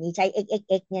ะคะเดี๋ยวนี้ใช้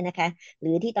XXX เนี่ยนะคะห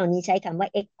รือที่ตอนนี้ใช้คำว่า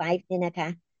X5 เนี่ยนะคะ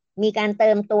มีการเติ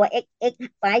มตัว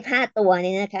XX5 5 ตัวเ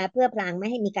นี่ยนะคะเพื่อพลางไม่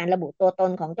ให้มีการระบุตัวต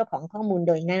นของเจ้าของข้อมูลโ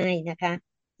ดยง่ายนะคะ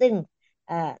ซึ่ง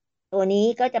ตัวนี้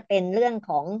ก็จะเป็นเรื่อง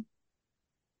ของ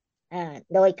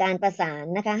โดยการประสาน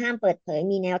นะคะห้ามเปิดเผย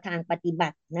มีแนวทางปฏิบั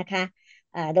ตินะคะ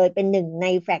โดยเป็นหนึ่งใน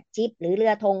แฟลกชิพหรือเรื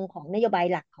อธงของนโยบาย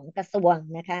หลักของกระทรวง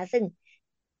นะคะซึ่ง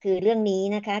คือเรื่องนี้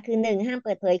นะคะคือ1ห้ามเ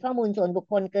ปิดเผยข้อมูลส่วนบุค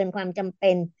คลเกินความจำเ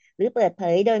ป็นหรือเปิดเผ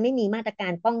ยโดยไม่มีมาตรกา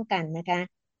รป้องกันนะคะ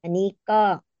อันนี้ก็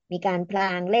มีการพล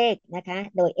างเลขนะคะ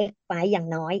โดย X5 อย่าง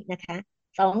น้อยนะคะ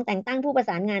2แต่งตั้งผู้ประ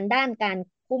สานงานด้านการ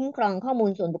คุ้มครองข้อมู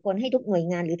ลส่วนบุคคลให้ทุกหน่วย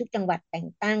งานหรือทุกจังหวัดแต่ง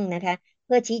ตั้งนะคะเ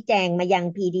พื่อชี้แจงมายัง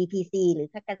PDPC หรือ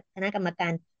คณะกรรมกา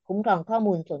รคุ้มครองข้อ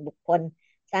มูลส่วนบุคคล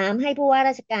3ให้ผู้ว่าร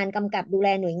าชการกำกับดูแล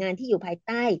หน่วยงานที่อยู่ภายใ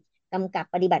ต้กำกับ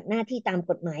ปฏิบัติหน้าที่ตาม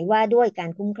กฎหมายว่าด้วยกา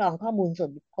รคุ้มครองข้อมูลส่วน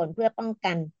บุคคลเพื่อป้อง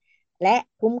กันและ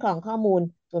คุ้มครองข้อมูล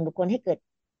ส่วนบุคคลให้เกิด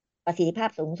ประสิทธิภาพ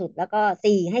สูงสุดแล้วก็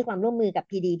4ให้ความร่วมมือกับ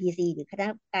PDPC หรือคณะ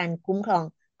การคุ้มครอง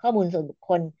ข้อมูลส่วนบุค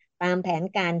คลตามแผน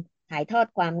การถ่ายทอด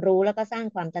ความรู้แล้วก็สร้าง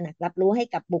ความตระหนักรับรู้ให้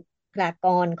กับบุคลาก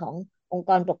รขององค์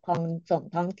กรปกครองส่วน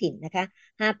ท้องถิ่นนะคะ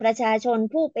หากประชาชน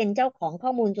ผู้เป็นเจ้าของข้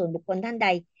อมูลส่วนบุคคลท่านใด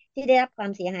ที่ได้รับควา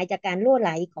มเสียหายจากการรั่วไห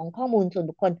ลของข้อมูลส่วน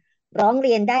บุคคลร้องเ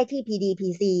รียนได้ที่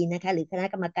PDPC นะคะหรือคณะ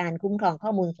กรรมการคุ้มครองข้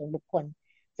อมูลส่วนบุคคล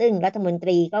ซึ่งรัฐมนต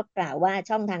รีก็กล่าวว่า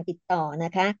ช่องทางติดต่อน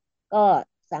ะคะก็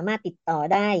สามารถติดต่อ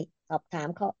ได้สอบถาม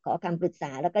ขอคำปรึกษ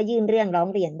าแล้วก็ยื่นเรื่องร้อง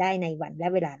เรียนได้ในวันและ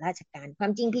เวลาราชการควา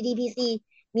มจริง PDPC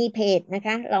มีเพจนะค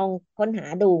ะลองค้นหา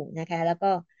ดูนะคะแล้ว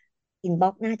ก็อินบ็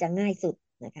อกซ์น่าจะง่ายสุด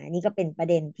นะคะนี่ก็เป็นประ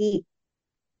เด็นที่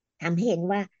ทำให้เห็น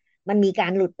ว่ามันมีกา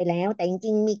รหลุดไปแล้วแต่จ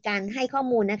ริงๆมีการให้ข้อ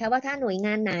มูลนะคะว่าถ้าหน่วยง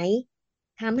านไหน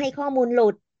ทำให้ข้อมูลหลุ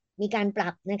ด มีการปรั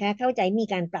บนะคะเข้าใจมี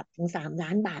การปรับถึง3 ล้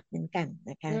านบาทเหมือนกัน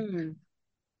นะคะ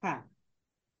ค่ะ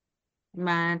ม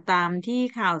าตามที่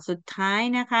ข่าวสุดท้าย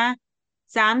นะคะ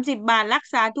30 บาทรัก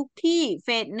ษาทุกที่เฟ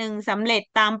ส 1สำเร็จ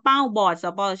ตามเป้าบอร์ดส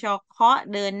ปชเคาะ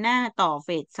เดินหน้าต่อเฟ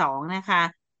ส 2นะคะ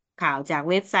ข่าวจาก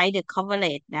เว็บไซต์ The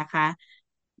Coverage นะคะ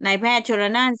นายแพทย์ชล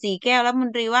น่านสีแก้วรัฐม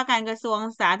นตรีว่าการกระทรวง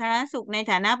สาธารณสุขใน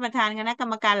ฐานะประธานคณะกร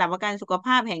รมการหลักประกันสุขภ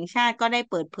าพแห่งชาติก็ได้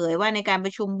เปิดเผยว่าในการปร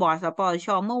ะชุมบอร์ดสปช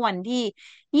เมื่อวัน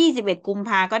ที่21กุมภ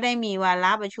าก็ได้มีวาร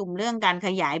ะประชุมเรื่องการข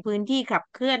ยายพื้นที่ขับ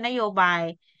เคลื่อนนโยบาย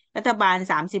รัฐบาล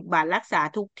30 บาทรักษา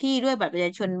ทุกที่ด้วยบัตรประช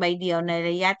าชนใบเดียวใน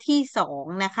ระยะที่2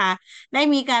นะคะได้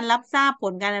มีการรับทราบผ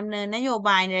ลการดำเนินนโยบ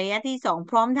ายในระยะที่2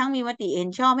พร้อมทั้งมีมติเห็น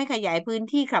ชอบให้ขยายพื้น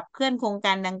ที่ขับเคลื่อนโครงก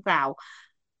ารดังกล่าว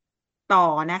ต่อ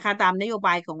นะคะตามนโยบ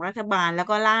ายของรัฐบาลแล้ว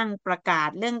ก็ร่างประกาศ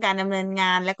เรื่องการดำเนินง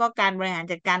านและก็การบริหาร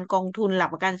จัดการกองทุนหลัก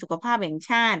ประกันสุขภาพแห่ง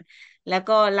ชาติแล้ว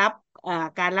ก็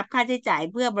การรับค่าใช้จ่าย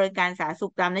เพื่อบริการสาธารณสุ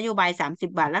ขตามนโยบาย30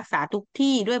 บาทรักษาทุก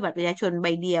ที่ด้วยบัตรประชาชนใบ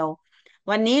เดียว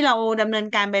วันนี้เราดำเนิน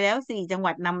การไปแล้ว4จังห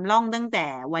วัดนำร่องตั้งแต่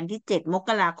วันที่7มก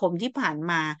ราคมที่ผ่าน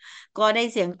มาก็ได้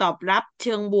เสียงตอบรับเ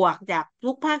ชิงบวกจาก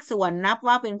ทุกภาคส่วนนับ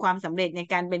ว่าเป็นความสำเร็จใน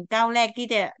การเป็นก้าวแรกที่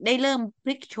จะได้เริ่มพ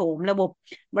ลิกโฉมระบบ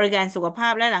บริการสุขภา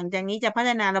พและหลังจากนี้จะพัฒ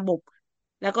นาระบบ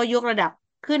แล้วก็ยกระดับ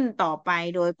ขึ้นต่อไป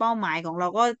โดยเป้าหมายของเรา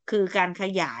ก็คือการข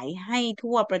ยายให้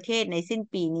ทั่วประเทศในสิ้น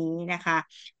ปีนี้นะคะ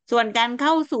ส่วนการเข้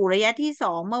าสู่ระยะที่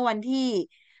2เมื่อวันที่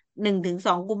1 ถึง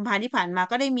 2กุมภาพันธ์ที่ผ่านมา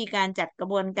ก็ได้มีการจัดกระ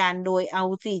บวนการโดยเอา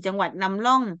4จังหวัดนำ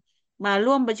ร่องมา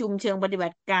ร่วมประชุมเชิงปฏิบั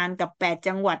ติการกับ8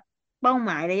จังหวัดเป้าหม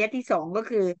ายระยะที่2ก็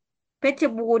คือเพชร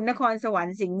บูรณ์นครสวรร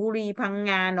ค์สิงห์บุรีพัง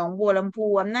งาหนองบัวลำพู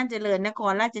อำนาจเจริญนค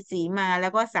รราชสีมาแล้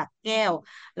วก็สระแก้ว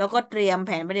แล้วก็เตรียมแผ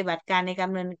นปฏิบัติการในการ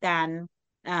ดำเนินการ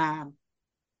อ่า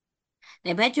ใน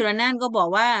แพทย์ชลน่านก็บอก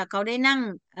ว่าเขาได้นั่ง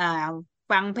อ่า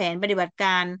ฟังแผนปฏิบัติก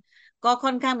ารก็ค่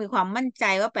อนข้างมีความมั่นใจ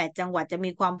ว่า8จังหวัดจะมี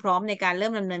ความพร้อมในการเริ่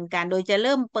มดำเนินการโดยจะเ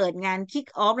ริ่มเปิดงานคิก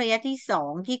ออฟระยะที่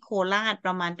2ที่โคราชป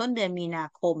ระมาณต้นเดือนมีนา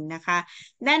คมนะคะ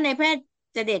ด้านในแพทย์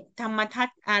เจเด็ดธรรมทัศ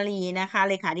น์อารีนะคะ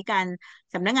เลขาธิการ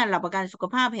สำนักงานหลักประกันสุข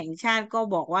ภาพแห่งชาติก็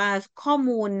บอกว่าข้อ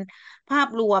มูลภาพ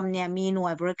รวมเนี่ยมีหน่ว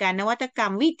ยบริการนวัตกรร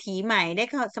มวิถีใหม่ได้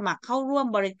เข้าสมัครเข้าร่วม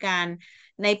บริการ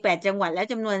ใน8จังหวัดและ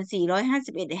จำนวน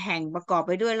451แห่งประกอบไ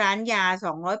ปด้วยร้านยา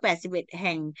281แ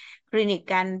ห่งคลินิก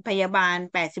การพยาบาล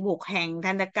86แห่ง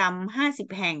ทันตกรรม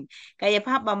50แห่งกายภ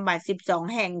าพบำบัด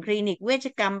12แห่งคลินิกเวช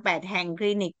กรรม8แห่งค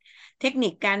ลินิกเทคนิ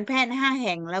คการแพทย์5แ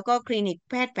ห่งแล้วก็คลินิก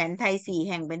แพทย์แผนไทย4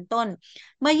แห่งเป็นต้น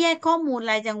เมื่อแยกข้อมูล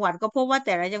รายจังหวัดก็พบว่าแ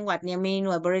ต่ละจังหวัดเนี่ยมีห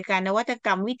น่วยบริการนวัตกร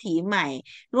รมวิถีใหม่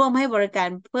ร่วมให้บริการ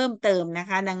เพิ่มเติมนะ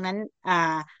คะดังนั้น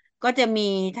ก็จะมี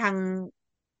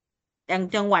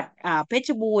จังหวัดเพช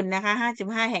รบูรณ์นะคะ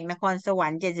55แห่งนครสวร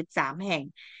รค์73แห่ง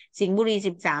สิงห์บุรี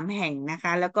13แห่งนะค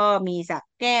ะแล้วก็มีสระ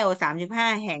แก้ว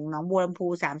35แห่งหนองบัวลำพู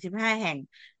35แห่ง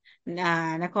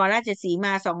นครราชสีม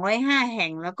า205แห่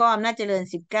งแล้วก็อำนาจเจริญ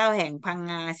19แห่งพัง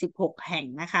งา16แห่ง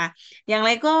นะคะอย่างไร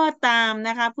ก็ตามน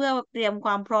ะคะเพื่อเตรียมค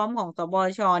วามพร้อมของสบ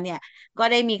ชเนี่ยก็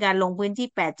ได้มีการลงพื้นที่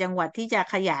8จังหวัดที่จะ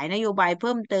ขยายนโยบายเ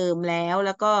พิ่มเติมแล้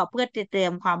วก็เพื่อเตรีย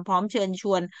มความพร้อมเชิญช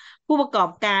วนผู้ประกอ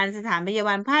บการสถานพยาบ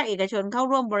าลภาคเอกชนเข้า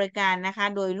ร่วมบริการนะคะ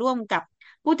โดยร่วมกับ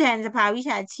ผู้แทนสภาวิช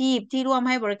าชีพที่ร่วมใ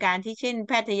ห้บริการที่เช่นแ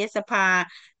พทยสภา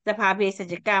สภาเภสั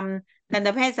ชกรรมทันต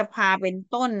แพทยสภาเป็น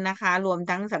ต้นนะคะรวม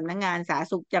ทั้งสำนักงานสาธารณ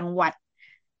สุขจังหวัด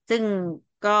ซึ่ง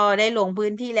ก็ได้ลงพื้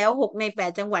นที่แล้ว6ใน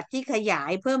8จังหวัดที่ขยา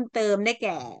ยเพิ่มเติมได้แ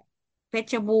ก่เพ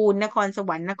ชรบูรณ์นครส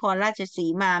วรรค์นครราชสี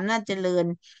มาอำนาจเจริญ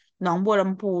หนองบัวล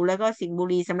ำพูแล้วก็สิงห์บุ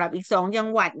รีสำหรับอีก2จัง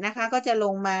หวัดนะคะก็จะล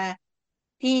งมา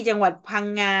ที่จังหวัดพัง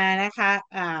งานะคะ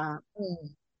อืม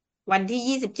วัน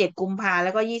ที่27กุมภาแล้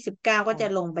วก็29ก็จะ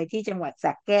ลงไปที่จังหวัดสร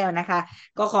ะแก้วนะคะ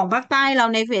ก็ของภาคใต้เรา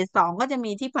ในเฟส 2ก็จะ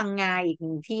มีที่พังงาอีก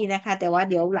1ที่นะคะแต่ว่า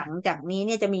เดี๋ยวหลังจากนี้เ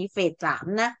นี่ยจะมีเฟส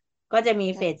 3นะก็จะมี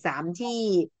เฟส 3ที่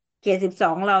เขต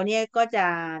 12เราเนี่ยก็จะ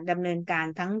ดำเนินการ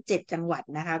ทั้ง7จังหวัด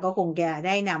นะคะก็คงจะไ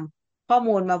ด้นำข้อ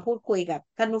มูลมาพูดคุยกับ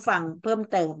ท่านผู้ฟังเพิ่ม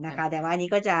เติมนะคะแต่ว่าอันนี้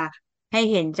ก็จะให้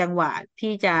เห็นจังหวะ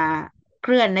ที่จะเค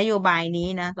ลื่อนนโยบายนี้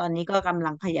นะตอนนี้ก็กำ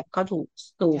ลังขยับเข้า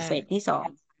สู่เฟสที่2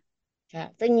ค่ะ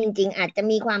ซึ่งจริงๆอาจจะ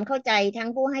มีความเข้าใจทั้ง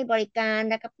ผู้ให้บริการ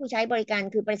และก็ผู้ใช้บริการ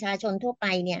คือประชาชนทั่วไป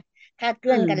เนี่ยคลาดเค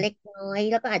ลื่อนกันเล็กน้อย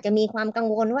แล้วก็อาจจะมีความกัง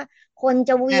วลว่าคนจ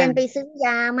ะเวียนไปซื้อย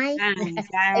าไหม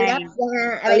ใช่ไปรับยาอ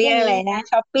ะเขาเรียกอะไรไรพวกนี้นะ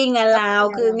ช้อปปิ้งอลาว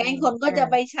คือไงคนก็จะ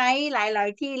ไปอ่าใช้หลาย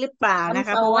ๆที่หรือเปล่านะค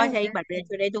ะซ้ำซ้เพราะว่าอนนะใช้บัตรประชาช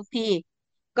นได้ทุกที่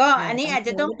ก็อันนี้ซ้ำซ้อาจจ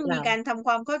ะต้องอนหรือเปล่ามีการทำค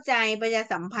วามเข้าใจประชา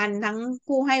สัมพันธ์ทั้ง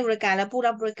ผู้ให้บริการและผู้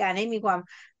รับบริการให้มีความ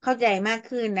เข้าใจมาก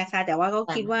ขึ้นนะคะแต่ว่าเขา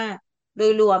คิดว่าโด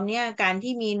ยรวมเนี่ยการ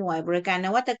ที่มีหน่วยบริการน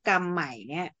วัตกรรมใหม่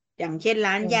เนี่ยอย่างเช่น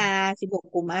ร้านยา16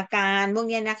กลุ่มอาการพวก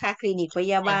เนี้ยนะคะคลินิกพ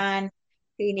ยาบาล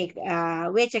คลินิก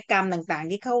เวชกรรมต่างๆ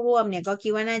ที่เข้าร่วมเนี่ยก็คิ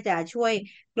ดว่าน่าจะช่วย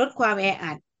ลดความแอ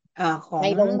อัดของใน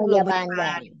โรงพโรงยาบาลใหญ่พย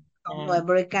าบาล ของหน่วย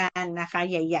บริการนะคะ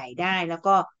ใหญ่ๆได้แล้ว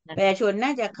ก็ประชาชนน่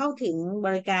าจะเข้าถึงบ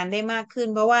ริการได้มากขึ้น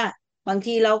เพราะว่าบาง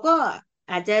ทีเราก็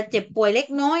อาจจะเจ็บป่วยเล็ก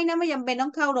น้อยนะไม่จำเป็นต้อ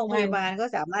งเข้าโรงพยาบาลก็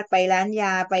สามารถไปร้านย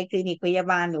าไปคลินิกพยา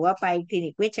บาลหรือว่าไปคลินิ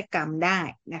กเวชกรรมได้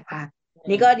นะคะ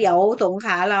นี่ก็เดี๋ยวสงข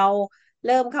ลาเราเ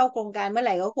ริ่มเข้าโครงการเมื่อไห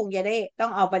ร่ก็คงจะได้ต้อ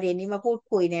งเอาประเด็นนี้มาพูด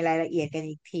คุยในรายละเอียดกัน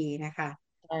อีกทีนะคะ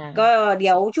ก็เ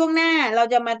ดี๋ยวช่วงหน้าเรา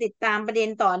จะมาติดตามประเด็น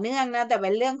ต่อเนื่องนะแต่เป็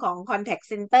นเรื่องของ Contact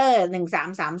Center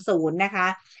 1330นะคะ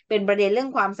เป็นประเด็นเรื่อ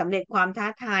งความสำเร็จความท้า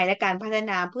ทายและการพัฒ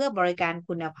นาเพื่อบริการ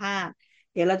คุณภาพ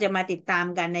เดี๋ยวเราจะมาติดตาม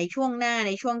กันในช่วงหน้าใ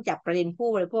นช่วงจับประเด็นผู้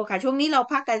บริโภคค่ะช่วงนี้เรา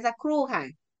พักกันสักครู่ค่ะ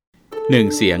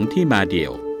1เสียงที่มาเดี่ย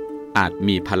วอาจ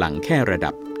มีพลังแค่ระ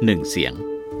ดับ1เสียง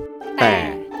แต่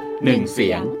1เสี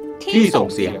ยงที่ส่ง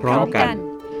เสียงพร้อมกัน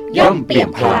ย่อมเปลี่ยน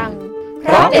พลังเพ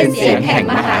ราะเป็นเสียงแห่ง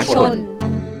มหาชน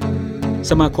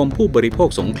สมาคมผู้บริโภค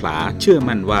สงขลาเชื่อ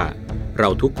มั่นว่าเรา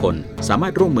ทุกคนสามา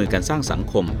รถร่วมมือกันสร้างสัง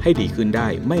คมให้ดีขึ้นได้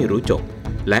ไม่รู้จบ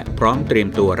และพร้อมเตรียม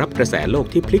ตัวรับกระแสโลก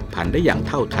ที่พลิกผันได้อย่าง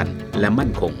เท่าทันและมั่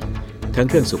นคงทั้ง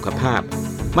เรื่องสุขภาพ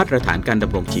มาตรฐานการด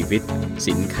ำรงชีวิต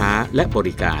สินค้าและบ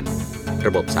ริการร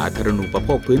ะบบสาธารณูปโภ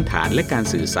คพื้นฐานและการ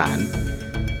สื่อสาร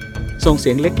ส่งเ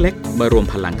สียงเล็กๆมารวม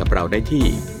พลังกับเราได้ที่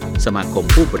สมาคม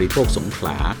ผู้บริโภคสงขล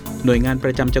าหน่วยงานป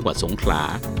ระจำจังหวัดสงขลา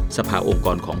สภาองค์ก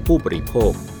รของผู้บริโภ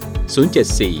ค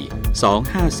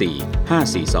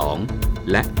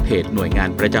074-254-542และเพจหน่วยงาน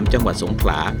ประจำจังหวัดสงขล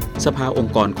าสภาอง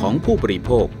ค์กรของผู้บริโ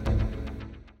ภค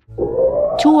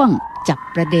ช่วงจับ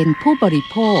ประเด็นผู้บริ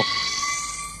โภค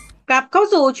กลับเข้า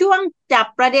สู่ช่วงจับ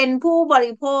ประเด็นผู้บ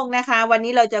ริโภคนะคะวัน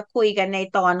นี้เราจะคุยกันใน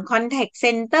ตอน Contact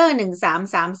Center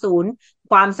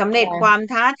 1330ความสำเร็จความ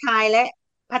ท้าทายและ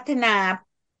พัฒนา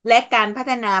และการพั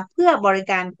ฒนาเพื่อบริ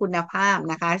การคุณภาพ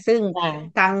นะคะซึ่ง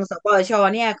ทางสปช.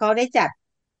เนี่ยเขาได้จัด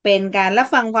เป็นการรับ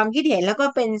ฟังความคิดเห็นแล้วก็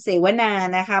เป็นเสวนา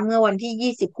นะคะเมื่อวัน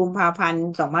ที่20กุมภาพันธ์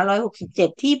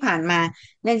2567ที่ผ่านมา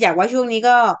เนื่องจากว่าช่วงนี้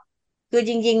ก็คือ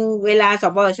จริงๆเวลาส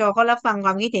ปช.เขารับฟังค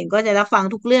วามคิดเห็นก็จะรับฟัง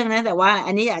ทุกเรื่องนะแต่ว่า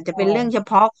อันนี้อาจจะเป็นเรื่องเฉ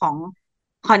พาะของ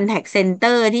Contact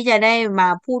Center ที่จะได้มา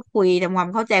พูดคุยทำความ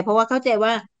เข้าใจเพราะว่าเข้าใจ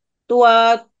ว่าตัว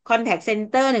Contact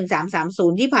Center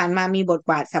 1330ที่ผ่านมามีบท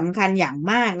บาทสำคัญอย่าง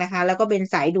มากนะคะแล้วก็เป็น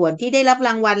สายด่วนที่ได้รับร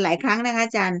างวัลหลายครั้งนะคะ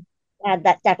อาจารย์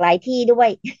จากหลายที่ด้วย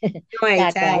จา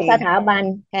กหลายสถาบัน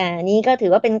นี้ก็ถื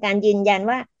อว่าเป็นการยืนยัน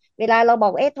ว่าเวลาเราบอ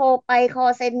กโทรไป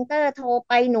call center โทร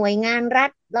ไปหน่วยงานรั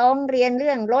ฐร้องเรียนเ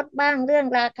รื่องรถบ้างเรื่อง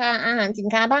ราคาอาหารสิน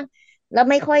ค้าบ้างแล้ว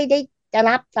ไม่ค่อยได้จะ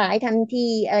รับสายทันที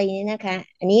อะไรนี้นะคะ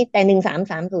อันนี้แต่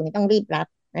1330ต้องรีบรับ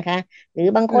นะคะหรือ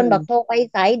บางคนบอกโทรไป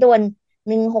สายด่วน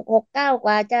1669ก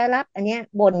ว่าจะรับอันเนี้ย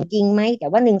บ่นจริงไหมแต่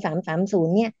ว่า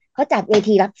1330เนี่ยเขาจัดเว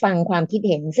ทีรับฟังความคิด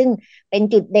เห็นซึ่งเป็น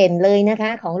จุดเด่นเลยนะคะ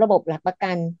ของระบบหลักประ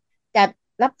กันจัด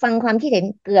รับฟังความคิดเห็น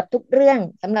เกือบทุกเรื่อง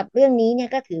สำหรับเรื่องนี้เนี่ย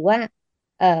ก็ถือว่า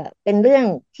เป็นเรื่อง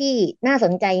ที่น่าส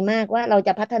นใจมากว่าเราจ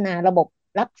ะพัฒนาระบบ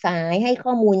รับสายให้ข้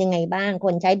อมูลยังไงบ้างค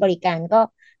นใช้บริการก็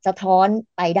สะท้อน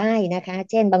ไปได้นะคะ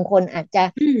เช่นบางคนอาจจะ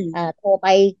โทรไป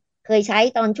เคยใช้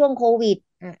ตอนช่วงโควิด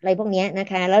อะไรพวกนี้นะ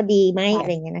คะแล้วดีไหมอะไ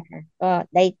รเงี้ยนะคะก็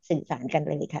ได้สื่อสารกัน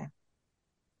เลยค่ะ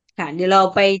ค่ะเดี๋ยวเรา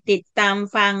ไปติดตาม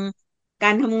ฟังก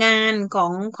ารทำงานขอ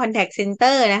ง Contact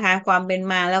Center นะคะความเป็น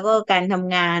มาแล้วก็การท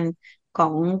ำงานขอ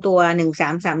งตัว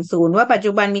1330ว่าปัจ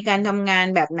จุบันมีการทำงาน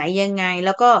แบบไหนยังไงแ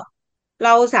ล้วก็เร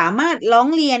าสามารถร้อง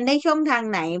เรียนได้ช่องทาง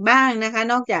ไหนบ้างนะคะ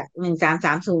นอกจาก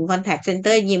1330 Contact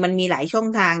Center จริงมันมีหลายช่อง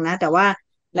ทางนะแต่ว่า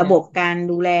ระบบการ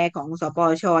ดูแลของสป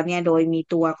ช.เนี่ยโดยมี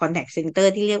ตัว Contact Center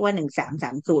ที่เรียกว่า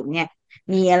1330เนี่ย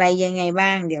มีอะไรยังไงบ้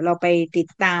างเดี๋ยวเราไปติด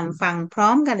ตามฟังพร้อ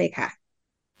มกันเลยค่ะ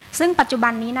ซึ่งปัจจุบั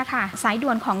นนี้นะคะสายด่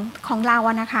วนของเรา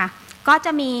นะคะก็จ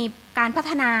ะมีการพั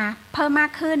ฒนาเพิ่มมา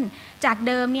กขึ้นจากเ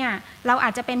ดิมเนี่ยเราอา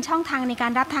จจะเป็นช่องทางในกา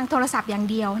รรับทางโทรศัพท์อย่าง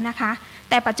เดียวนะคะ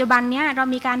แต่ปัจจุบันเนี่ยเรา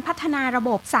มีการพัฒนาระบ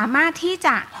บสามารถที่จ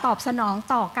ะตอบสนอง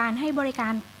ต่อการให้บริกา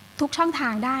รทุกช่องทา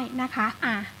งได้นะคะ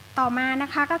ต่อมาน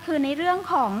ะคะก็คือในเรื่อง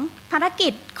ของภารกิ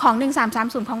จของ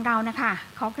1330ของเรานะคะ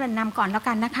ขอเกริ่นนำก่อนแล้ว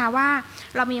กันนะคะว่า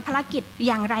เรามีภารกิจอ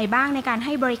ย่างไรบ้างในการใ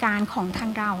ห้บริการของทา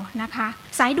งเรานะคะ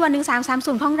สายด่วน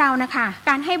1330ของเรานะคะ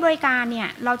การให้บริการเนี่ย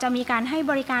เราจะมีการให้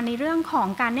บริการในเรื่องของ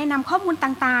การแนะนำข้อมูล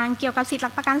ต่างๆเกี่ยวกับสิทธิหลั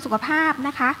กประกันสุขภาพน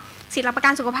ะคะสิทธิหลักประกั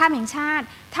นสุขภาพแห่งชาติ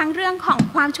ทั้งเรื่องของ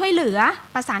ความช่วยเหลือ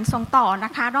ประสานส่งต่อน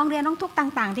ะคะร้องเรียนร้องทุกข์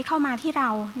ต่างๆที่เข้ามาที่เรา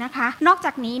นะคะนอกจ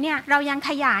ากนี้เนี่ยเรายังข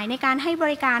ยายในการให้บ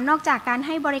ริการนอกจากการใ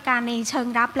ห้บริการในเชิง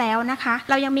รับแล้วนะคะ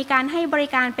เรายังมีการให้บริ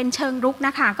การเป็นเชิงรุกน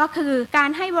ะคะก็คือการ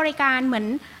ให้บริการเหมือน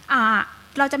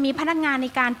เราจะมีพนักงานใน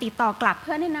การติดต่อกลับเ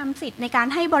พื่อแนะนำสิทธิ์ในการ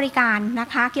ให้บริการนะ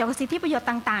คะเกี่ยวกับสิทธิประโยชน์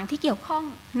ต่างๆที่เกี่ยวข้อง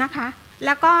นะคะแ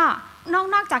ล้วก็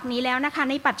นอกจากนี้แล้วนะคะ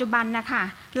ในปัจจุบันนะคะ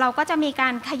เราก็จะมีกา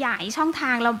รขยายช่องท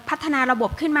างเราพัฒนาระบ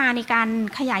บขึ้นมาในการ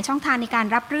ขยายช่องทางในการ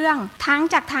รับเรื่องทั้ง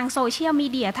จากทางโซเชียลมี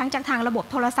เดียทั้งจากทางระบบ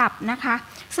โทรศัพท์นะคะ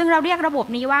ซึ่งเราเรียกระบบ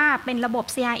นี้ว่าเป็นระบบ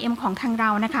CRM ของทางเรา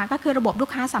นะคะก็คือระบบลูก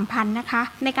ค้าสัมพันธ์นะคะ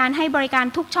ในการให้บริการ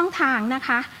ทุกช่องทางนะค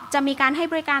ะจะมีการให้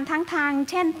บริการทั้งทาง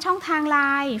เช่นช่องทาง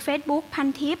LINE Facebook พัน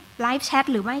ทิปไลฟ์แชท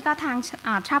หรือไม่ก็ทาง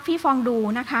Traffic ฟองดู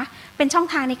นะคะเป็นช่อง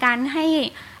ทางในการให้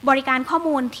บริการข้อ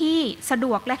มูลที่สะด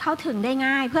วกและเข้าถึงได้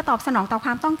ง่ายเพื่อตอบสนองต่อคว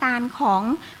ามต้องการของ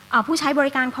ผู้ใช้บ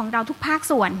ริการของเราทุกภาค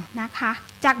ส่วนนะคะ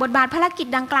จากบทบาทภารกิจ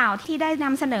ดังกล่าวที่ได้น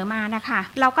ำเสนอมานะคะ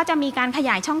เราก็จะมีการขย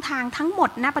ายช่องทางทั้งหมด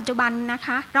ณปัจจุบันนะค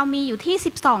ะเรามีอยู่ที่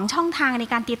12ช่องทางใน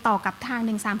การติดต่อกับทาง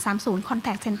1330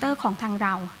 Contact Center ของทางเร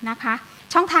านะคะ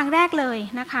ช่องทางแรกเลย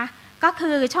นะคะก็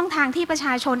คือช่องทางที่ประช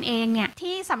าชนเองเนี่ย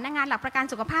ที่สำนักงานหลักประกัน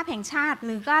สุขภาพแห่งชาติห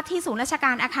รือก็ที่ศูนย์ราชก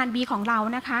ารอาคาร B ของเรา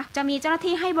นะคะจะมีเจ้าหน้า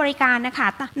ที่ให้บริการนะคะ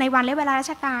ในวันและเวลารา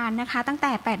ชการนะคะตั้งแ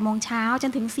ต่ 8 โมงเช้าจ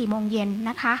นถึง 4 โมงเย็น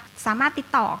นะคะสามารถติด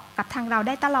ต่อกับทางเราไ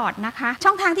ด้ตลอดนะคะช่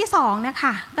องทางที่2นะค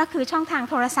ะก็คือช่องทาง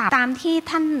โทรศัพท์ตามที่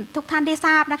ทุกท่านได้ท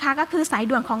ราบนะคะก็คือสาย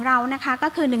ด่วนของเรานะคะก็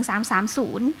คือ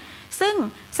1330ซึ่ง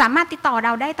สามารถติดต่อเร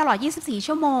าได้ตลอด24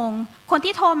ชั่วโมงคน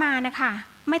ที่โทรมานะคะ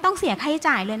ไม่ต้องเสียค่าใช้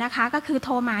จ่ายเลยนะคะก็คือโท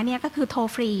รมาเนี่ยก็คือโทร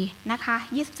ฟรีนะคะ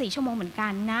24ชั่วโมงเหมือนกั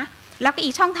นนะแล้วก็อี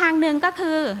กช่องทางนึงก็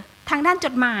คือทางด้านจ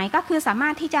ดหมายก็คือสามา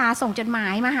รถที่จะส่งจดหมา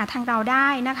ยมาหาทางเราได้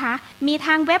นะคะมีท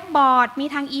างเว็บบอร์ดมี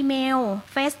ทางอีเมล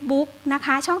Facebook นะค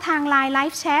ะช่องทาง LINE ไล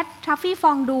ฟ์แชท Traffic ฟ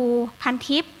องดูพัน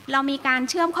ทิปเรามีการ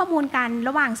เชื่อมข้อมูลกันร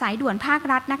ะหว่างสายด่วนภาค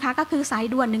รัฐนะคะก็คือสาย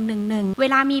ด่วน111เว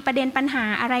ลามีประเด็นปัญหา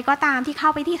อะไรก็ตามที่เข้า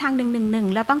ไปที่ทาง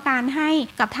111แล้วต้องการให้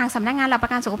กับทางสำนักงานหลักปร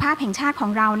ะกันสุขภาพแห่งชาติขอ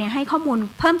งเราเนี่ยให้ข้อมูล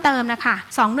เพิ่มเติมนะคะ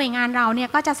2หน่วยงานเราเนี่ย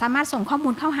ก็จะสามารถส่งข้อมู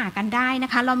ลเข้าหากันได้น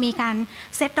ะคะเรามีการ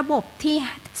เซตระบบที่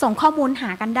ส่งข้อมูลห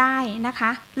ากันได้นะคะ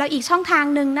แล้วอีกช่องทาง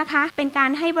นึงนะคะเป็นการ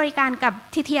ให้บริการกับ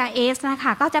TTRS นะค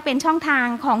ะก็จะเป็นช่องทาง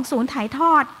ของศูนย์ถ่ายท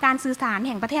อดการสื่อสารแ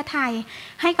ห่งประเทศไทย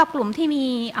ให้กับกลุ่มที่มี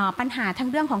ปัญหาทั้ง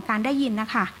เรื่องของการได้ยินน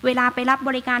ะคะเวลาไปรับบ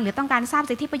ริการหรือต้องการทราบ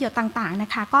สิทธิประโยชน์ต่างๆน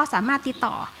ะคะก็สามารถติด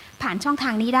ต่อผ่านช่องทา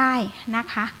งนี้ได้นะ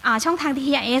คะช่องทาง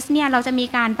TTRS เนี่ยเราจะมี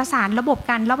การประสานระบบ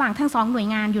กันระหว่างทั้ง2หน่วย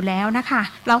งานอยู่แล้วนะคะ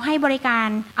เราให้บริการ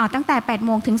ตั้งแต่ 8 โ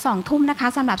มงถึง 2 ทุ่มนะคะ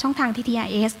สำหรับช่องทาง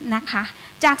TTRS นะคะ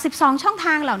จาก12ช่องท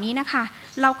างเหล่านี้นะคะ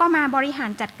เราก็มาบริหา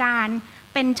รจัดการ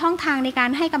เป็นช่องทางในการ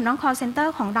ให้กับน้อง call center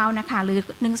ของเรานะคะหรือ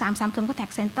1330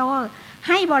 Contact Center ใ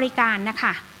ห้บริการนะค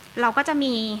ะเราก็จะ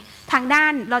มีทางด้า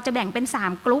นเราจะแบ่งเป็น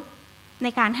3กลุ่มใน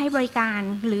การให้บริการ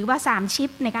หรือว่า3ชิป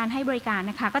ในการให้บริการ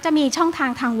นะคะก็จะมีช่องท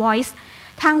าง voice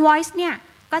ทาง voice เนี่ย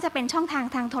ก็จะเป็นช่องท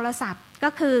างโทรศัพท์ก็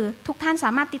คือทุกท่านส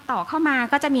ามารถติดต่อเข้ามา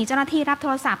ก็จะมีเจ้าหน้าที่รับโท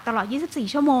รศัพท์ตลอด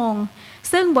24ชั่วโมง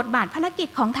ซึ่งบทบาทภารกิจ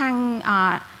ของท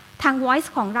าง voice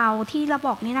ของเราที่เราบ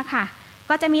อกนี้นะคะ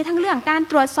ก็จะมีทั้งเรื่องการ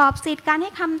ตรวจสอบสิทธิ์การให้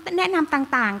คำแนะนำ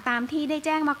ต่างๆตามที่ได้แ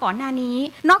จ้งมาก่อนหน้านี้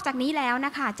นอกจากนี้แล้วน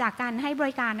ะคะจากการให้บ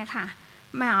ริการนะคะ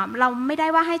เราไม่ได้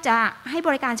ว่าจะให้บ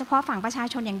ริการเฉพาะฝั่งประชา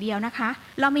ชนอย่างเดียวนะคะ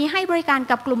เรามีให้บริการ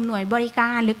กับกลุ่มหน่วยบริกา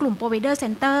รหรือกลุ่ม provider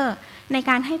center ใน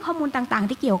การให้ข้อมูลต่างๆ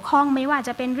ที่เกี่ยวข้องไม่ว่าจ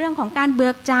ะเป็นเรื่องของการเบิ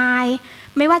กจ่าย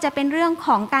ไม่ว่าจะเป็นเรื่องข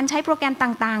องการใช้โปรแกรม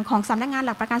ต่างๆของสำนักงานห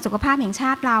ลักประกันสุขภาพแห่งช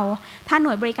าติเราถ้าห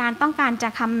น่วยบริการต้องการจะ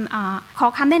ขอ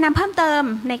คำแนะนำเพิ่มเติม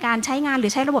ในการใช้งานหรื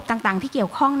อใช้ระบบต่างๆที่เกี่ย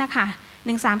วข้องนะคะ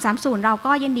1330เรา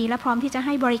ก็ยินดีและพร้อมที่จะใ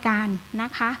ห้บริการน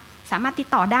ะคะสามารถติด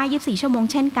ต่อได้24ชั่วโมง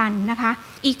เช่นกันนะคะ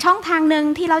อีกช่องทางนึง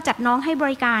ที่เราจัดน้องให้บ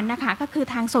ริการนะคะก็คือ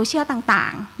ทางโซเชียลต่า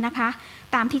งๆนะคะ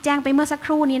ตามที่แจ้งไปเมื่อสักค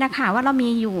รู่นี้นะคะว่าเรามี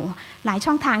อยู่หลาย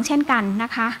ช่องทางเช่นกันน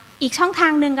ะคะอีกช่องทา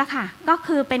งนึงก็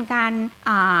คือเป็นการ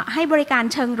ให้บริการ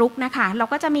เชิงรุกนะคะเรา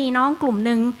ก็จะมีน้องกลุ่ม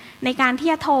นึงในการที่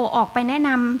จะโทรออกไปแนะน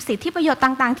ำสิทธิประโยชน์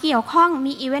ต่างๆที่เกี่ยวข้อง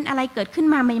มีอีเวนต์อะไรเกิดขึ้น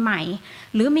มาใหม่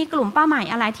ๆหรือมีกลุ่มเป้าหมาย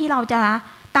อะไรที่เราจะ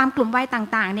ตามกลุ่มวัย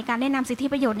ต่างๆในการแนะนำสิทธิ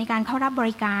ประโยชน์ในการเข้ารับบ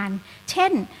ริการเช่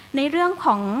นในเรื่องข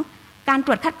องการต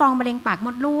รวจคัดกรองมะเร็งปากม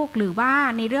ดลูกหรือว่า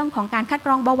ในเรื่องของการคัดก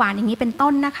รองเบาหวานอย่างนี้เป็นต้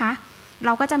นนะคะเร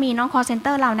าก็จะมีน้อง call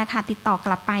center เรานะคะติดต่อก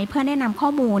ลับไปเพื่อแนะนำข้อ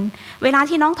มูลเวลา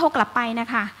ที่น้องโทรกลับไปนะ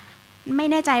คะไม่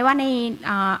แน่ใจว่าใน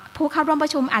ผู้เข้าร่วมปร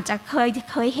ะชุมอาจจะ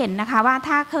เคยเห็นนะคะว่า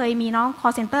ถ้าเคยมีน้อง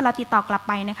call center เราติดต่อกลับ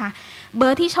ไปนะคะเบอ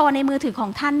ร์ที่โชว์ในมือถือขอ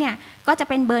งท่านเนี่ยก็จะ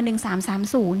เป็นเบอร์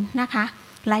1330นะคะ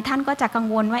หลายท่านก็จะกัง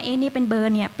วลว่านี่เป็นเบอ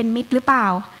ร์เนี่ยเป็นมิตรหรือเปล่า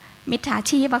มิจฉา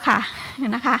ชีพอะค่ะ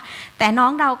นะคะแต่น้อ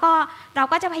งเรา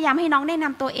ก็จะพยายามให้น้องแนะน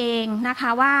ำตัวเองนะคะ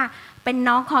ว่าเป็น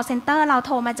น้อง call center เราโ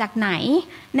ทรมาจากไหน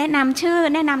แนะนำชื่อ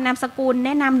แนะนำนามสกุลแน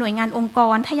ะนำหน่วยงานองค์ก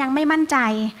รถ้ายังไม่มั่นใจ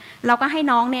เราก็ให้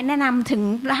น้องแนะนำถึง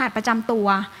รหัสประจำตัว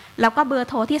แล้วก็เบอร์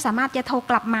โทรที่สามารถจะโทร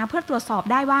กลับมาเพื่อตรวจสอบ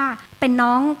ได้ว่าเป็น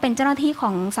น้องเป็นเจ้าหน้าที่ขอ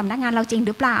งสำนักงานเราจริงห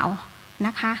รือเปล่าน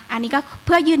ะคะอันนี้ก็เ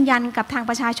พื่อยืนยันกับทาง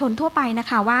ประชาชนทั่วไปนะ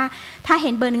คะว่าถ้าเห็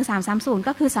นเบอร์1330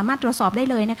ก็คือสามารถตรวจสอบได้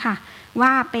เลยนะคะว่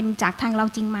าเป็นจากทางเรา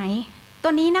จริงไหมตั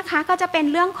วนี้นะคะก็จะเป็น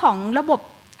เรื่องของระบบ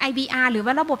IVR หรือว่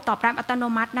าระบบตอบรับอัตโน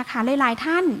มัตินะคะหลายๆ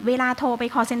ท่านเวลาโทรไป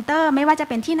call center ไม่ว่าจะ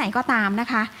เป็นที่ไหนก็ตามนะ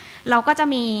คะเราก็จะ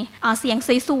มีเสียง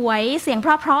สวยๆเสียงเ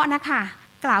พราะๆนะคะ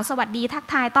กล่าวสวัสดีทัก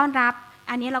ทายต้อนรับ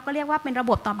อันนี้เราก็เรียกว่าเป็นระ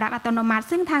บบตอบรับอัตโนมัติ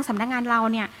ซึ่งทางสำนักงานเรา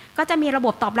เนี่ยก็จะมีระบ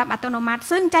บตอบรับอัตโนมัติ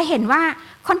ซึ่งจะเห็นว่า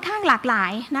ค่อนข้างหลากหลา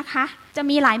ยนะคะจะ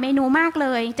มีหลายเมนูมากเล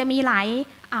ยจะมีหลาย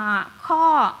ข้อ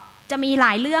จะมีหล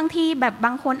ายเรื่องที่แบบบ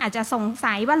างคนอาจจะสง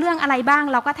สัยว่าเรื่องอะไรบ้าง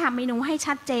เราก็ทำเมนูให้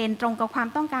ชัดเจนตรงกับความ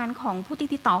ต้องการของผู้ที่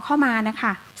ติดต่อเข้ามานะค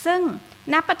ะซึ่ง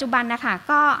ณปัจจุบันนะคะ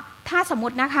ก็ถ้าสมม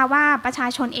ตินะคะว่าประชา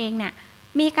ชนเองเนี่ย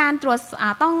มีการตรวจ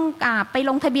ต้องไป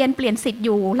ลงทะเบียนเปลี่ยนสิทธิ์อ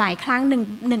ยู่หลายครั้ง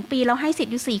1 ปีเราให้สิท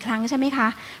ธิ์อยู่4 ครั้งใช่ไหมคะ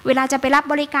เวลาจะไปรับ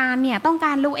บริการเนี่ยต้องก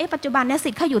ารรู้ปัจจุบันเนี่ยสิ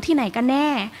ทธิ์เขาอยู่ที่ไหนกันแน่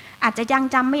อาจจะยัง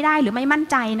จำไม่ได้หรือไม่มั่น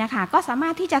ใจนะคะก็สามา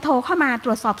รถที่จะโทรเข้ามาต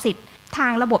รวจสอบสิทธิ์ทา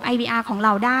งระบบ IVR ของเร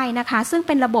าได้นะคะซึ่งเ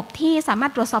ป็นระบบที่สามาร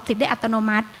ถตรวจสอบสิทธิ์ได้อัตโน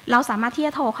มัติเราสามารถที่จ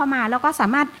ะโทรเข้ามาแล้วก็สา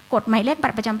มารถกดหมายเลขบั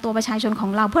ตรประจำตัวประชาชนขอ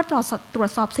งเราเพื่อตรว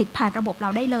จสอบสิทธิ์ผ่านระบบเรา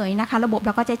ได้เลยนะคะระบบเร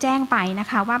าก็จะแจ้งไปนะ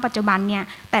คะว่าปัจจุบันเนี่ย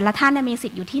แต่ละท่านมีสิ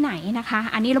ทธิ์อยู่ที่ไหนนะคะ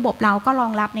อันนี้ระบบเราก็รอ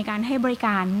งรับในการให้บริก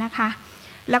ารนะคะ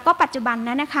แล้วก็ปัจจุบัน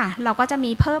นั้นนะคะเราก็จะ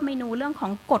มีเพิ่มเมนูเรื่องขอ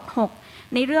งกฎ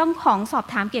6ในเรื่องของสอบ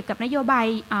ถามเกี่ยวกับนโยบาย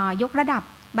ยกระดับ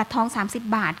บัตรทอง30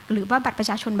 บาทหรือว่าบัตรประ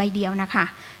ชาชนใบเดียวนะคะ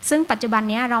ซึ่งปัจจุบัน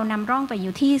นี้เรานำร่องไปอ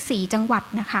ยู่ที่4 จังหวัด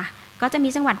นะคะก็จะมี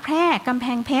จังหวัดแพร่กำแพ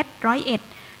งเพชร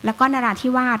101แล้วก็นราธิ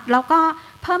วาสแล้วก็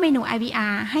เพิ่มเมนู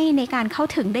IVR ให้ในการเข้า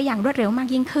ถึงได้อย่างรวดเร็วมาก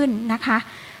ยิ่งขึ้นนะคะ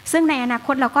ซึ่งในอนาค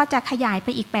ตเราก็จะขยายไป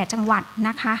อีก8 จังหวัดน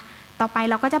ะคะต่อไป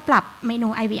เราก็จะปรับเมนู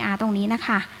IVR ตรงนี้นะค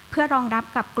ะเพื่อรองรับ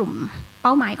กับกลุ่มเ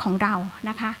ป้าหมายของเรา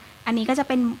นะคะอันนี้ก็จะ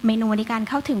เป็นเมนูในการ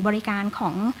เข้าถึงบริการขอ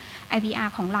ง IVR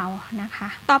ของเรานะคะ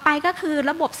ต่อไปก็คือ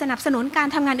ระบบสนับสนุนการ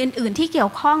ทำงานอื่นๆที่เกี่ย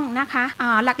วข้องนะคะ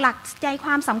หลักๆใจคว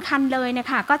ามสำคัญเลยนะ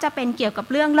คะก็จะเป็นเกี่ยวกับ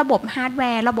เรื่องระบบฮาร์ดแว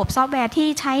ร์ระบบซอฟต์แวร์ที่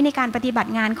ใช้ในการปฏิบั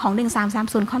ติงานของ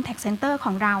1330 Contact Center ข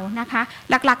องเรานะคะ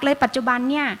หลักๆเลยปัจจุบัน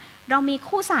เนี่ยเรามี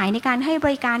คู่สายในการให้บ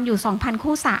ริการอยู่ 2,000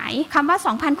 คู่สายคำว่า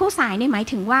 2,000 คู่สายนี่หมาย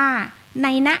ถึงว่าใน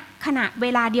ณขณะเว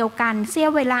ลาเดียวกันเสี้ย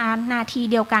วเวลานาที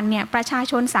เดียวกันเนี่ยประชา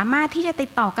ชนสามารถที่จะติด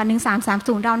ต่อกัน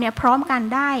1330เราเนี่ยพร้อมกัน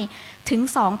ได้ถึง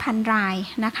 2,000 ราย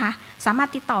นะคะสามารถ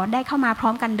ติดต่อได้เข้ามาพร้อ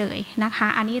มกันเลยนะคะ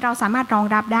อันนี้เราสามารถรอง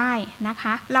รับได้นะค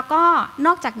ะแล้วก็น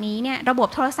อกจากนี้เนี่ยระบบ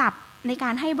โทรศัพท์ในกา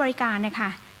รให้บริการนะคะ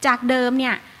จากเดิมเนี่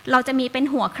ยเราจะมีเป็น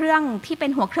หัวเครื่องที่เป็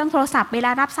นหัวเครื่องโทรศัพท์เวล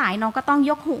ารับสายน้องก็ต้อง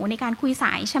ยกหูในการคุยส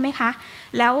ายใช่ไหมคะ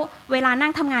แล้วเวลานั่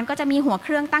งทำงานก็จะมีหัวเค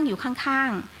รื่องตั้งอยู่ข้า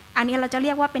งๆอันนี้เราจะเ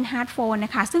รียกว่าเป็นฮาร์ดโฟนน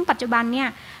ะคะซึ่งปัจจุบันเนี่ย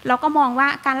เราก็มองว่า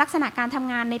การลักษณะการท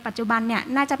ำงานในปัจจุบันเนี่ย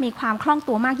น่าจะมีความคล่อง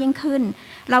ตัวมากยิ่งขึ้น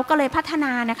เราก็เลยพัฒน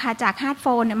านะคะจากฮาร์ดโฟ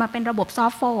นมาเป็นระบบซอ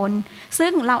ฟต์โฟนซึ่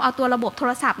งเราเอาตัวระบบโท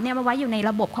รศัพท์เนี่ยมาไว้อยู่ใน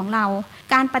ระบบของเรา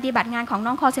การปฏิบัติงานของน้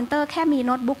อง call center แค่มีโ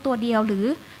น้ตบุ๊กตัวเดียวหรือ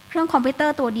เครื่องคอมพิวเตอ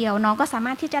ร์ตัวเดียวน้องก็สาม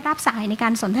ารถที่จะรับสายในกา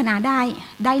รสนทนา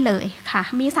ได้เลยค่ะ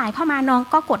มีสายเข้ามาน้อง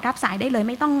ก็กดรับสายได้เลย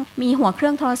ไม่ต้องมีหัวเครื่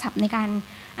องโทรศัพท์ใน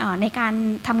การ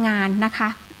ทำงานนะคะ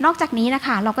นอกจากนี้นะค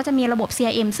ะเราก็จะมีระบบ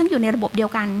CRM ซึ่งอยู่ในระบบเดีย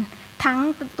วกันทั้ง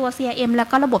ตัว CRM แล้ว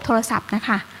ก็ระบบโทรศัพท์นะค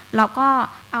ะเราก็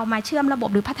เอามาเชื่อมระบบ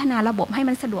หรือพัฒนาระบบให้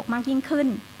มันสะดวกมากยิ่งขึ้น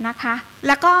นะคะแ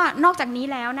ล้วก็นอกจากนี้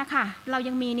แล้วนะคะเรา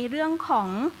ยังมีในเรื่องของ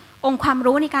องค์ความ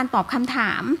รู้ในการตอบคำถ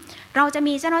ามเราจะ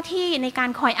มีเจ้าหน้าที่ในการ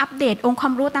คอยอัปเดตองค์ควา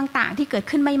มรู้ต่างๆที่เกิด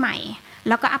ขึ้นใหม่ๆแ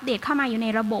ล้วก็อัปเดตเข้ามาอยู่ใน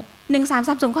ระบบ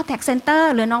1330 Contact Center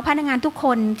หรือน้องพนักงานทุกค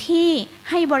นที่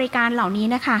ให้บริการเหล่านี้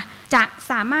นะคะจะ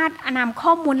สามารถนำข้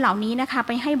อมูลเหล่านี้นะคะไ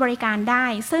ปให้บริการได้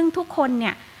ซึ่งทุกคนเ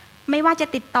นี่ยไม่ว่าจะ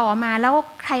ติดต่อมาแล้ว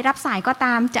ใครรับสายก็ต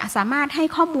ามจะสามารถให้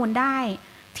ข้อมูลได้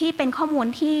ที่เป็นข้อมูล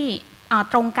ที่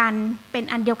ตรงกันเป็น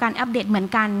อันเดียวกันอัปเดตเหมือน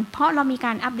กันเพราะเรามีก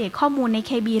ารอัปเดตข้อมูลใน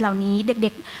KB เหล่านี้เด็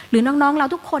กๆหรือน้องๆเรา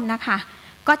ทุกคนนะคะ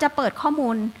ก็จะเปิดข้อมู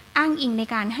ลอ้างอิงใน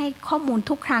การให้ข้อมูล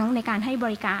ทุกครั้งในการให้บ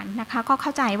ริการนะคะก็เข้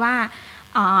าใจว่า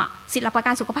สิทธิประ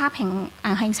กันสุขภาพ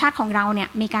แห่งชาติของเราเนี่ย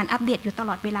มีการอัปเดตอยู่ตล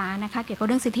อดเวลานะคะเกี่ยวกับเ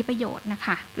รื่องสิทธิประโยชน์นะค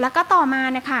ะแล้วก็ต่อมา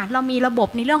นะคะเรามีระบบ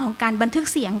ในเรื่องของการบันทึก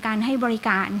เสียงการให้บริก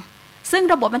ารซึ่ง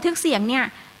ระบบบันทึกเสียงเนี่ย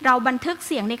เราบันทึกเ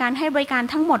สียงในการให้บริการ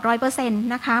ทั้งหมด 100% น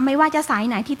ะคะไม่ว่าจะสาย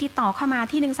ไหนที่ติดต่อเข้ามา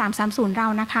ที่1330เรา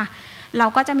นะคะเรา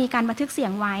ก็จะมีการบันทึกเสีย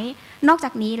งไว้นอกจา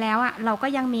กนี้แล้วเราก็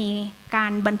ยังมีกา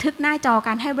รบันทึกหน้าจอก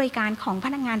ารให้บริการของพ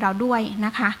นักงานเราด้วยน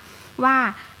ะคะว่า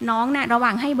น้องเนี่ยระหว่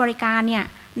างให้บริการเนี่ย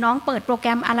น้องเปิดโปรแกร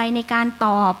มอะไรในการต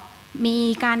อบมี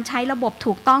การใช้ระบบ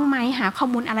ถูกต้องไหมหาข้อ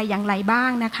มูลอะไรอย่างไรบ้าง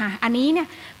นะคะอันนี้เนี่ย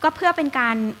ก็เพื่อเป็นกา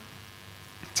ร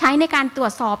ใช้ในการตรว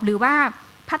จสอบหรือว่า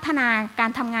พัฒนากา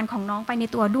รทำงานของน้องไปใน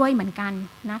ตัวด้วยเหมือนกัน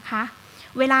นะคะ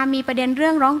เวลามีประเด็นเรื่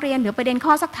องร้องเรียนหรือประเด็นข้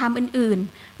อซักถามอื่น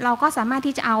ๆเราก็สามารถ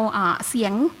ที่จะเอาเสีย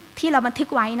งที่เราบันทึก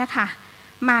ไว้นะคะ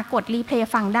มากดรีเพล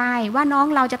ย์ฟังได้ว่าน้อง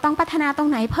เราจะต้องพัฒนาตรง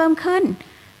ไหนเพิ่มขึ้น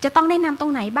จะต้องแนะนำตร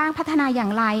งไหนบ้างพัฒนาอย่า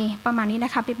งไรประมาณนี้น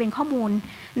ะคะเป็นข้อมูล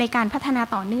ในการพัฒนา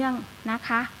ต่อเนื่องนะค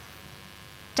ะ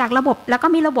จากระบบแล้วก็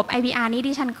มีระบบ IVR นี้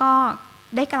ดิฉันก็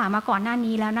ได้กล่าวมาก่อนหน้า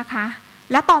นี้แล้วนะคะ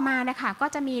และต่อมานะคะก็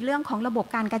จะมีเรื่องของระบบ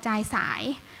การกระจายสาย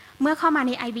เมื่อเข้ามาใ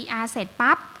น IVR เสร็จ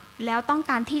ปั๊บแล้วต้อง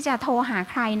การที่จะโทรหา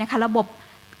ใครนะคะระ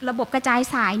บบกระจาย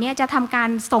สายเนี่ยจะทำการ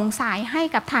ส่งสายให้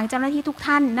กับทางเจ้าหน้าที่ทุก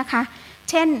ท่านนะคะ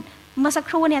เช่นเมื่อสักค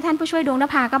รู่เนี่ยท่านผู้ช่วยดวงน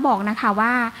ภาก็บอกนะคะว่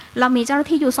าเรามีเจ้าหน้า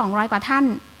ที่อยู่200กว่าท่าน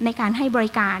ในการให้บ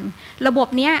ริการระบบ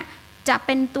เนี้ยจะเ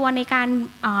ป็นตัวในการ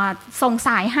ส่งส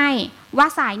ายให้ว่า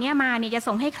สายเนี่ยมาเนี่ยจะ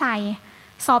ส่งให้ใคร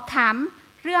สอบถาม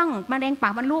เรื่องมะเร็งปา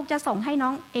กมดลูกจะส่งให้น้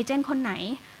องเอเจนต์คนไหน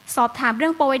สอบถามเรื่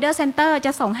อง provider center จ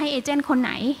ะส่งให้เอเจนต์คนไห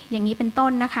นอย่างนี้เป็นต้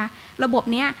นนะคะระบบ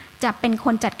เนี้ยจะเป็นค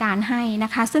นจัดการให้น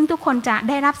ะคะซึ่งทุกคนจะ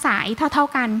ได้รับสายเท่า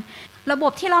กันระบ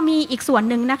บที่เรามีอีกส่วน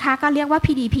หนึ่งนะคะก็เรียกว่า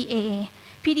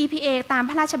PDPA ตาม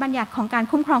พระราชบัญญัติของการ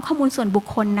คุ้มครองข้อมูลส่วนบุค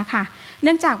คลนะคะเ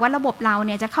นื่องจากว่าระบบเราเ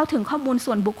นี่ยจะเข้าถึงข้อมูล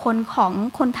ส่วนบุคคลของ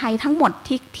คนไทยทั้งหมด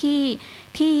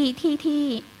ที่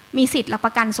มีสิทธิ์หลักป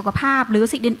ระกันสุขภาพหรือ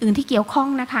สิทธิ์อื่นๆที่เกี่ยวข้อง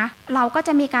นะคะเราก็จ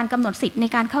ะมีการกำหนดสิทธิ์ใน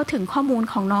การเข้าถึงข้อมูล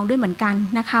ของน้องด้วยเหมือนกัน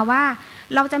นะคะว่า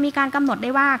เราจะมีการกำหนดได้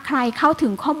ว่าใครเข้าถึ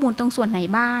งข้อมูลตรงส่วนไหน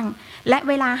บ้างและเ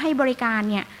วลาให้บริการ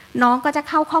เนี่ยน้องก็จะ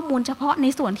เข้าข้อมูลเฉพาะใน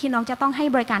ส่วนที่น้องจะต้องให้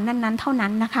บริการนั้นๆเท่านั้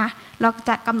นนะคะเราจ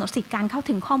ะกำหนดสิทธิ์การเข้า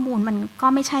ถึงข้อมูลมันก็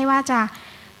ไม่ใช่ว่าจะ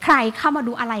ใครเข้ามา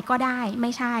ดูอะไรก็ได้ไ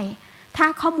ม่ใช่ถ้า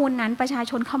ข้อมูลนั้นประชา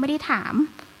ชนเขาไม่ได้ถาม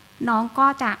น้องก็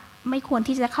จะไม่ควร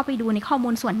ที่จะเข้าไปดูในข้อมู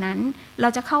ลส่วนนั้นเรา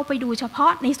จะเข้าไปดูเฉพา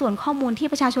ะในส่วนข้อมูลที่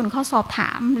ประชาชนเขาสอบถ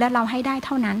ามและเราให้ได้เ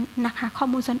ท่านั้นนะคะข้อ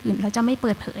มูลส่วนอื่นเราจะไม่เ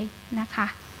ปิดเผยนะคะ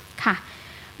ค่ะ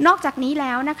นอกจากนี้แ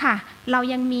ล้วนะคะเรา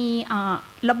ยังมี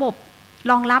ระบบ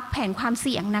รองรับแผนความเ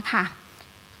สี่ยงนะคะ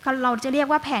เราจะเรียก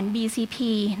ว่าแผน BCP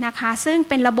นะคะซึ่ง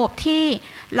เป็นระบบที่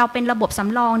เราเป็นระบบส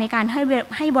ำรองในการ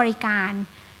ให้บริการ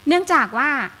เนื่องจากว่า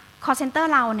call center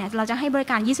เราเนี่ยเราจะให้บริ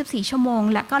การ24ชั่วโมง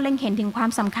และก็เล็งเห็นถึงความ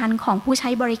สำคัญของผู้ใช้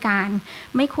บริการ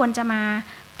ไม่ควรจะมา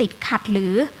ติดขัดหรื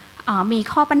อมี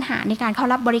ข้อปัญหาในการเข้า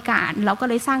รับบริการเราก็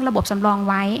เลยสร้างระบบสำรอง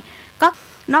ไว้ก็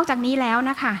นอกจากนี้แล้ว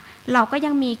นะคะเราก็ยั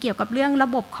งมีเกี่ยวกับเรื่องระ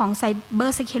บบของ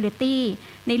Cyber Security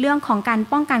ในเรื่องของการ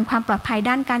ป้องกันความปลอดภัย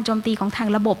ด้านการโจมตีของทาง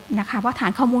ระบบนะคะเพราะฐา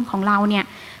นข้อมูลของเราเนี่ย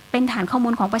เป็นฐานข้อมู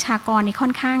ลของประชากรค่อ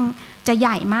นข้างจะให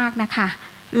ญ่มากนะคะ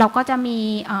เราก็จะมี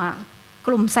ก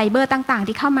ลุ่มไซเบอร์ต่างๆ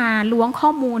ที่เข้ามาล้วงข้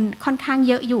อมูลค่อนข้าง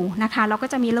เยอะอยู่นะคะเราก็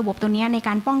จะมีระบบตัวนี้ในก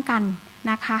ารป้องกัน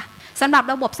นะคะสำหรับ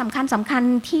ระบบสำคัญ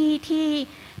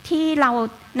ที่เรา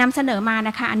นำเสนอมาน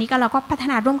ะคะอันนี้ก็เราก็พัฒ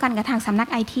นาร่วมกันกับทางสำนัก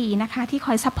IT นะคะที่ค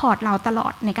อยซัพพอร์ตเราตลอ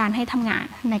ดในการให้ทำงาน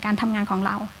ในการทำงานของเ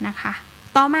รานะคะ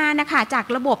ต่อมานะคะจาก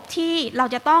ระบบที่เรา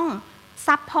จะต้อง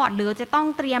ซัพพอร์ตหรือจะต้อง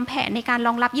เตรียมแผนในการร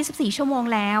องรับ24ชั่วโมง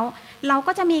แล้วเรา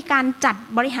ก็จะมีการจัด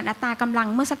บริหารอัตรากำลัง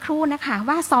เมื่อสักครู่นะคะ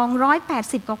ว่า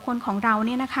280กว่าคนของเราเ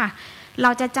นี่ยนะคะเร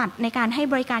าจะจัดในการให้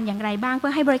บริการอย่างไรบ้างเพื่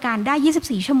อให้บริการได้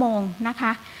24ชั่วโมงนะค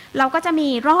ะเราก็จะมี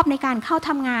รอบในการเข้าท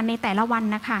ำงานในแต่ละวัน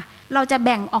นะคะเราจะแ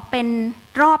บ่งออกเป็น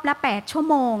รอบละ8ชั่ว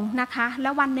โมงนะคะแล้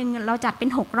ววันหนึ่งเราจัดเป็น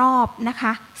6รอบนะค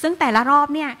ะซึ่งแต่ละรอบ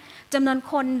เนี่ยจำนวน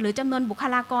คนหรือจำนวนบุค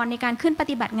ลากรในการขึ้นป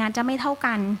ฏิบัติงานจะไม่เท่า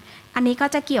กันอันนี้ก็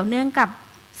จะเกี่ยวเนื่องกับ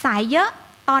สายเยอะ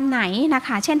ตอนไหนนะค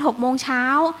ะเช่น6โมงเช้า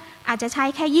อาจจะใช้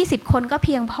แค่20คนก็เ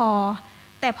พียงพอ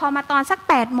แต่พอมาตอนสัก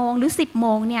8โมงหรือ10โม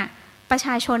งเนี่ยประช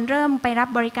าชนเริ่มไปรับ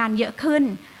บริการเยอะขึ้น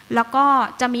แล้วก็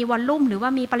จะมีวอลลุ่มหรือว่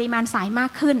ามีปริมาณสายมา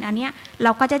กขึ้นอันนี้เร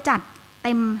าก็จะจัดเ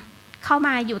ต็มเข้าม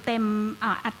าอยู่เต็ม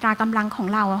อัตรากำลังของ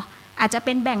เราอาจจะเ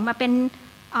ป็นแบ่งมาเป็น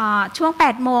ช่วง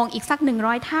8โมงอีกสัก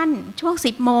100ท่านช่วง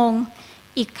10โมง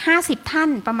อีก50ท่าน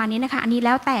ประมาณนี้นะคะอันนี้แ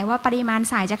ล้วแต่ว่าปริมาณ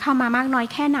สายจะเข้ามามากน้อย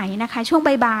แค่ไหนนะคะช่วง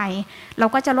บ่ายๆเรา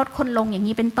ก็จะลดคนลงอย่าง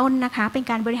นี้เป็นต้นนะคะเป็น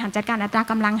การบริหารจัดการอัตรา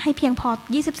กำลังให้เพียงพอ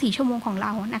24ชั่วโมงของเร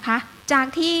านะคะจาก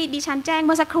ที่ดิฉันแจ้งเ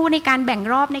มื่อสักครู่ในการแบ่ง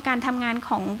รอบในการทำงานข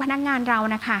องพนักงานเรา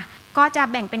นะคะก็จะ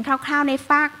แบ่งเป็นคร่าวๆใน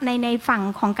ฝั่ง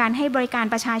ของการให้บริการ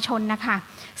ประชาชนนะคะ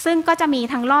ซึ่งก็จะมี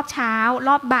ทั้งรอบเช้าร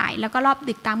อบบ่ายแล้วก็รอบ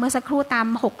ดึกตามเมื่อสักครู่ตาม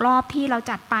6รอบที่เรา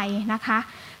จัดไปนะคะ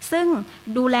ซึ่ง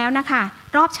ดูแล้วนะคะ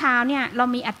รอบเช้าเนี่ยเรา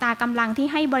มีอัตรากำลังที่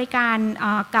ให้บริการ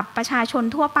กับประชาชน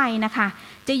ทั่วไปนะคะ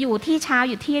จะอยู่ที่เช้า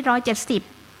อยู่ที่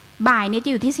170บ่ายเนี่ยจะ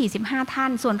อยู่ที่45ท่า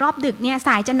นส่วนรอบดึกเนี่ยส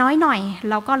ายจะน้อยหน่อย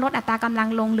เราก็ลดอัตรากำลัง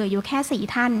ลงเหลืออยู่แค่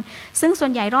4ท่านซึ่งส่ว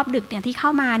นใหญ่รอบดึกเนี่ยที่เข้า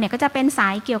มาเนี่ยก็จะเป็นสา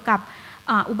ยเกี่ยวกับ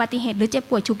อุบัติเหตุหรือเจ็บ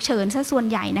ป่วยฉุกเฉินซะส่วน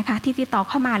ใหญ่นะคะที่ติดต่อ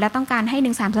เข้ามาแล้วต้องการให้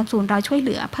1330เราช่วยเห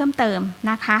ลือเพิ่มเติม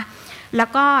นะคะแล้ว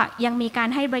ก็ยังมีการ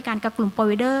ให้บริการกับกลุ่ม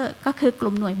provider ก็คือก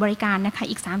ลุ่มหน่วยบริการนะคะ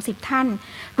อีก30ท่าน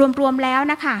รวมๆแล้ว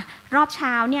นะคะรอบเ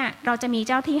ช้าเนี่ยเราจะมีเ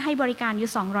จ้าที่ให้บริการอ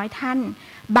ยู่200ท่าน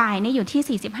บ่ายเนี่ยอยู่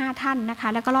ที่45ท่านนะคะ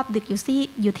แล้วก็รอบดึกอ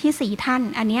ยู่ที่4ท่าน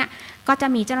อันเนี้ยก็จะ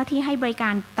มีเจ้าหน้าที่ให้บริกา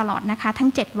รตลอดนะคะทั้ง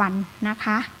7วันนะค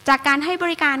ะจากการให้บ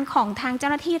ริการของทางเจ้า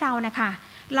หน้าที่เรานะคะ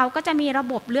เราก็จะมีระ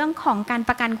บบเรื่องของการป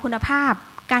ระกันคุณภาพ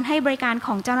การให้บริการข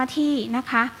องเจ้าหน้าที่นะ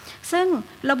คะซึ่ง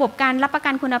ระบบการรับประกั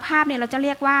นคุณภาพเนี่ยเราจะเ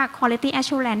รียกว่า quality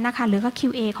assurance นะคะหรือก็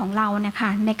QA ของเรานะคะ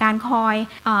ในการคอย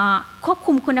ควบ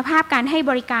คุมคุณภาพการให้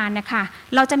บริการนะคะ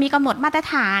เราจะมีกำหนดมาตร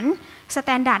ฐานสแต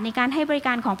นดาร์ดในการให้บริก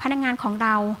ารของพนักงานของเร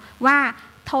าว่า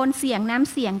โทนเสียงน้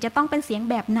ำเสียงจะต้องเป็นเสียง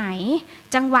แบบไหน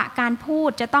จังหวะการพูด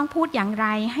จะต้องพูดอย่างไร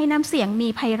ให้น้ำเสียงมี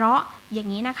ไพเราะอย่าง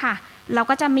นี้นะคะเรา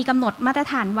ก็จะมีกำหนดมาตร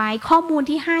ฐานไว้ข้อมูล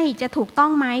ที่ให้จะถูกต้อ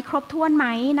งไหมครบถ้วนไหม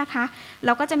นะคะเร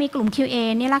าก็จะมีกลุ่ม QA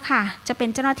นี่แหละค่ะจะเป็น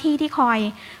เจ้าหน้าที่ที่คอย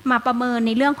มาประเมินใ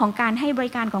นเรื่องของการให้บ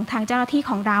ริการของทางเจ้าหน้าที่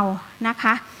ของเรานะค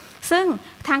ะซึ่ง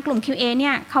ทางกลุ่ม QA เ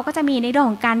นี่ยเขาก็จะมีในเรื่อง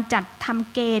ของการจัดท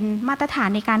ำเกณฑ์มาตรฐาน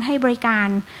ในการให้บริการ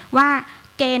ว่า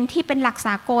เกณฑ์ที่เป็นหลักส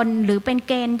ากลหรือเป็น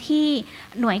เกณฑ์ที่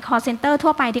หน่วย call center ทั่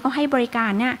วไปที่เขาให้บริกา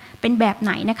รเนี่ยเป็นแบบไห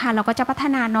นนะคะเราก็จะพัฒ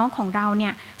นาน้องของเราเนี่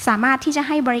ยสามารถที่จะใ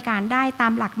ห้บริการได้ตา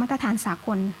มหลักมาตรฐานสาก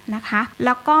ลนะคะแ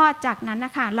ล้วก็จากนั้นน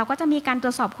ะคะเราก็จะมีการตร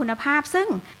วจสอบคุณภาพซึ่ง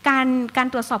การ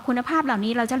ตรวจสอบคุณภาพเหล่า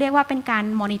นี้เราจะเรียกว่าเป็นการ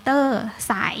มอนิเตอร์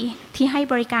สายที่ให้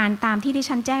บริการตามที่ดิ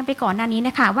ฉันแจ้งไปก่อนหน้านี้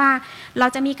นะคะว่าเรา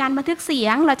จะมีการบันทึกเสีย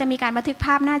งเราจะมีการบันทึกภ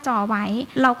าพหน้าจอไว้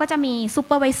เราก็จะมีซูเ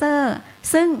ปอร์วิเซอร์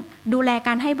ซึ่งดูแลก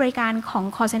ารให้บริการของ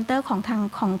call center ของทาง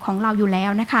ของเราอยู่แล้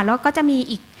วนะคะแล้วก็จะมี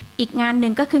อีกงานหนึ่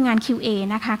งก็คืองาน QA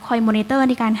นะคะคอยมอนิเตอร์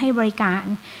ในการให้บริการ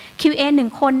QA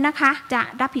 1 คนนะคะจะ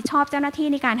รับผิดชอบเจ้าหน้าที่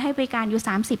ในการให้บริการอยู่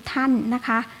30ท่านนะค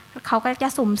ะเขาก็จะ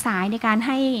สุ่มสายในการใ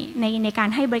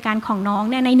ห้บริการของน้อง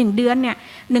เนี่ยใน1เดือนเนี่ย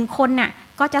1คนเนี่ย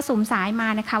ก็จะสุ่มสายมา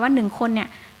นะคะว่า1คนเนี่ย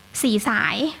4สา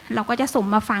ยเราก็จะสุ่ม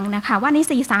มาฟังนะคะว่าใน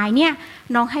4สายเนี่ย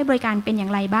น้องให้บริการเป็นอย่า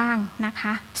งไรบ้างนะค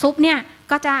ะซุปเนี่ย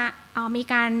ก็จะมี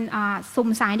การสุ่ม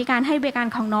สายในการให้บริการ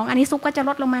ของน้องอันนี้ซุปก็จะล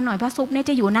ดลงมาหน่อยเพราะซุปเนี่ย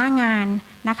จะอยู่หน้างาน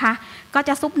นะคะก็จ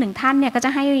ะซุป1ท่านเนี่ยก็จ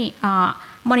ะให้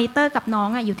มอนิเตอร์กับน้อง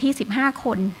อยู่ที่15ค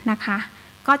นนะคะ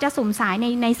ก็จะสุ่มสาย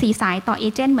ใน4สายต่อเอ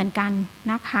เจนต์เหมือนกัน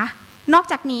นะคะนอก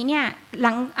จากนี้เนี่ย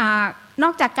น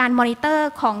อกจากการมอนิเตอร์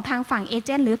ของทางฝั่งเอเจ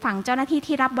นต์หรือฝั่งเจ้าหน้าที่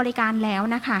ที่รับบริการแล้ว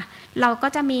นะคะเราก็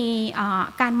จะมี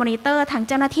การมอนิเตอร์ทาง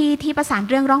เจ้าหน้าที่ที่ประสาน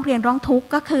เรื่องร้องเรียนร้องทุกข์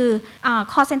ก็คือ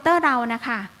call center เรานะค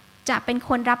ะจะเป็นค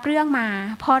นรับเรื่องมา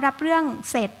พอรับเรื่อง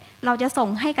เสร็จเราจะส่ง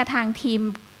ให้กับทางทีม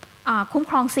คุ้ม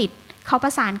ครองสิทธิ์เขาปร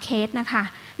ะสานเคสนะคะ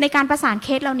ในการประสานเค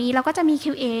สเหล่านี้เราก็จะมี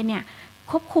QA เนี่ย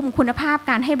ควบคุมคุณภาพ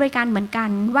การให้บริการเหมือนกัน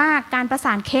ว่าการประส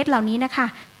านเคสเหล่านี้นะคะ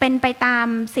เป็นไปตาม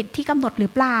สิทธิที่กำหนดหรื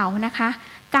อเปล่านะคะ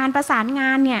การประสานงา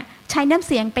นเนี่ยใช้น้ำเ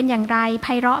สียงเป็นอย่างไรไพ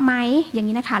เราะไหมอย่าง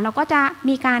นี้นะคะเราก็จะ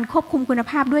มีการควบคุมคุณ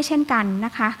ภาพด้วยเช่นกันน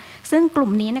ะคะซึ่งกลุ่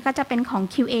มนี้ก็จะเป็นของ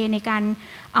QA ในการ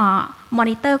มอ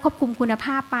นิเตอร์ควบคุมคุณภ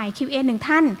าพไป QA 1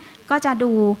 ท่านก็จะ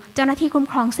ดูเจ้าหน้าที่คุ้ม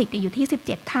ครองสิทธิ์อยู่ที่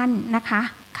17ท่านนะคะ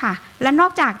ค่ะและนอ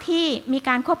กจากที่มีก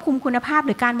ารควบคุมคุณภาพห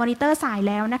รือการมอนิเตอร์สาย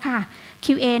แล้วนะคะ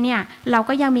QA เนี่ยเรา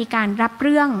ก็ยังมีการรับเ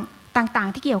รื่องต่าง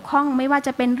ๆที่เกี่ยวข้องไม่ว่าจ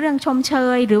ะเป็นเรื่องชมเช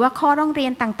ยหรือว่าข้อร้องเรีย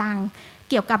นต่างๆ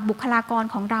เกี่ยวกับบุคลากร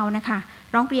ของเรานะคะ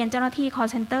ร้องเรียนเจ้าหน้าที่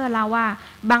call center เราว่า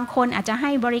บางคนอาจจะให้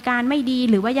บริการไม่ดี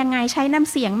หรือว่ายังไงใช้น้ำ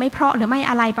เสียงไม่เพราะหรือไม่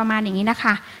อะไรประมาณอย่างนี้นะค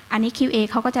ะอันนี้ QA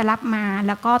เขาก็จะรับมาแ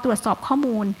ล้วก็ตรวจสอบข้อ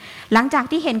มูลหลังจาก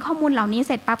ที่เห็นข้อมูลเหล่านี้เ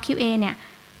สร็จปั๊บ QA เนี่ย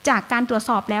จากการตรวจ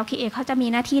สอบแล้ว QA เขาจะมี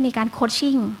หน้าที่ในการโคช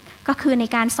ชิ่งก็คือใน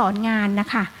การสอนงานนะ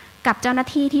คะกับเจ้าหน้า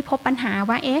ที่ที่พบปัญหา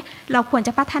ว่าเราควรจ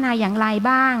ะพัฒนาอย่างไร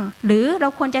บ้างหรือเรา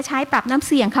ควรจะใช้ปรับน้ำเ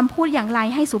สียงคำพูดอย่างไร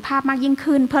ให้สุภาพมากยิ่ง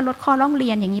ขึ้นเพื่อลดข้อร้องเรี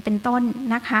ยนอย่างนี้เป็นต้น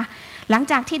นะคะหลัง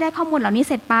จากที่ได้ข้อมูลเหล่านี้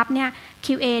เสร็จปั๊บเนี่ย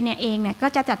QA เนี่ยเองเนี่ยก็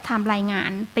จะจัดทำรายงา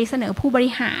นไปเสนอผู้บ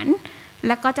ริหารแ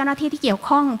ละก็เจ้าหน้าที่ที่เกี่ยว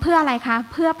ข้องเพื่ออะไรคะ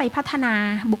เพื่อไปพัฒนา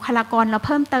บุคลากรเราเ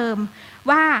พิ่มเติม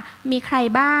ว่ามีใคร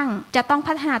บ้างจะต้อง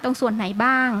พัฒนาตรงส่วนไหน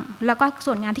บ้างแล้วก็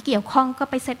ส่วนงานที่เกี่ยวข้องก็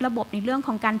ไปเซตระบบในเรื่องข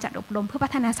องการจัดอบรมเพื่อพั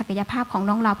ฒนาศักยภาพของ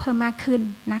น้องเราเพิ่มมากขึ้น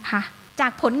นะคะจา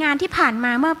กผลงานที่ผ่านม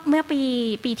าเมื่อ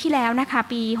ปีที่แล้วนะคะ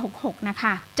ปี66นะค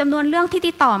ะจำนวนเรื่องที่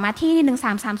ติดต่อมาที่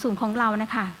1330ของเราน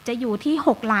ะคะจะอยู่ที่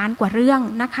6ล้านกว่าเรื่อง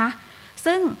นะคะ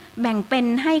ซึ่งแบ่งเป็น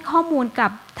ให้ข้อมูลกั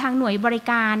บทางหน่วยบริ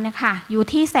การนะคะอยู่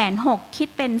ที่160,000คิด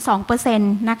เป็น 2%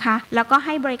 นะคะแล้วก็ใ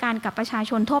ห้บริการกับประชา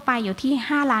ชนทั่วไปอยู่ที่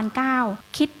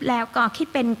5,900,000คิดแล้วก็คิด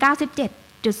เป็น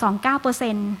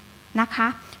 97.29% นะคะ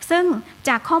ซึ่งจ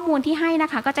ากข้อมูลที่ให้น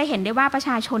ะคะก็จะเห็นได้ว่าประช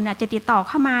าชนจะติดต่อเ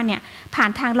ข้ามาเนี่ยผ่า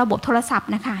นทางระบบโทรศัพท์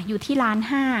นะคะอยู่ที่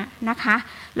1,500,000นะคะ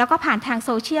แล้วก็ผ่านทางโ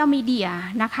ซเชียลมีเดีย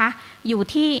นะคะอยู่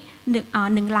ที่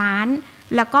1ล้าน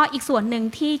แล้วก็อีกส่วนหนึ่ง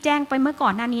ที่แจ้งไปเมื่อก่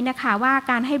อนหน้านี้นะคะว่า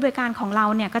การให้บริการของเรา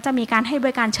เนี่ยก็จะมีการให้บ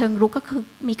ริการเชิงรุกก็คือ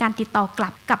มีการติดต่อกลั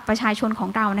บกับประชาชนของ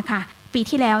เรานะคะปี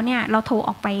ที่แล้วเนี่ยเราโทรอ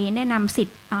อกไปแนะนำสิท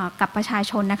ธิ์กับประชา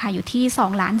ชนนะคะอยู่ที่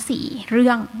2,400,000เรื่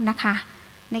องนะคะ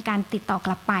ในการติดต่อก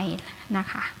ลับไปนะ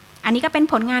คะอันนี้ก็เป็น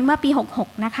ผลงานเมื่อปี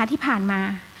66นะคะที่ผ่านมา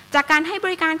จากการให้บ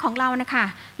ริการของเรานะคะ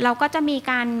เราก็จะมี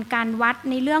การวัด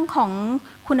ในเรื่องของ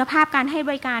คุ คุณภาพการให้บ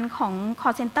ริการของ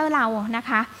call center เรานะ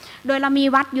คะโดยเรามี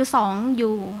วัดอยู่สอ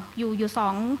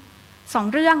ง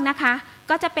เรื่องนะคะ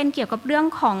ก็จะเป็นเกี่ยวกับเรื่อง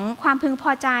ของความพึงพ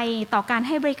อใจต่อการใ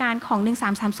ห้บริการของ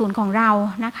1330ของเรา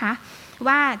นะคะ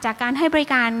ว่าจากการให้บริ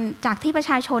การจากที่ประ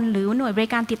ชาชนหรือหน่วยบริ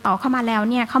การติดต่อเข้ามาแล้ว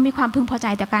เนี่ยเขามีความพึงพอใจ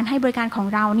ต่อการให้บริการของ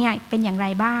เราเนี่ยเป็นอย่างไร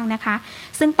บ้างนะคะ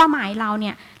ซึ่งเป้าหมายเราเ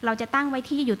นี่ยเราจะตั้งไว้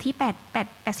ที่อยู่ที่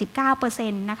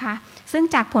89%นะคะซึ่ง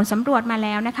จากผลสำรวจมาแ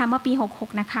ล้วนะคะเมื่อปี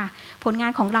66นะคะผลงา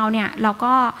นของเราเนี่ยเรา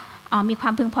ก็มีควา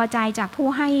มพึงพอใจจาก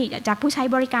ผู้ใช้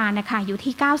บริการนะคะอยู่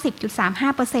ที่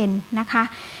 90.35% นะคะ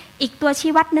อีกตัว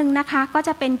ชี้วัดหนึ่งนะคะก็จ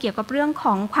ะเป็นเกี่ยวกับเรื่องข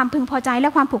องความพึงพอใจและ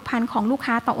ความผูกพันของลูก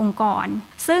ค้าต่อองค์กร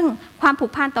ซึ่งความผู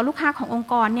กพันต่อลูกค้าขององค์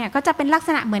กรเนี่ยก็จะเป็นลักษ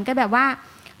ณะเหมือนกับแบบว่า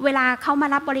เวลาเขามา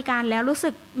รับบริการแล้วรู้สึ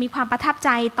กมีความประทับใจ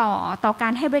ต่อกา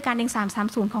รให้บริการ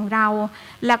1330ของเรา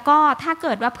แล้วก็ถ้าเ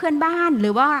กิดว่าเพื่อนบ้านหรื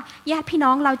อว่าญาติพี่น้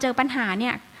องเราเจอปัญหาเนี่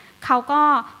ยเขาก็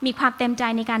มีความเต็มใจ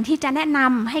ในการที่จะแนะน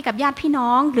ำให้กับญาติพี่น้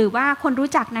องหรือว่าคนรู้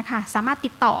จักนะคะสามารถติ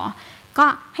ดต่อก็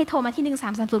ให้โทรมาที่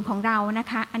1330ของเรานะ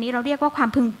คะอันนี้เราเรียกว่าความ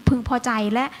พึงพอใจ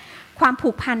และความผู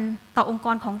กพันต่อองค์ก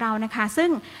รของเรานะคะซึ่ง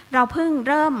เราเพิ่ง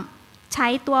เริ่มใช้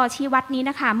ตัวชี้วัดนี้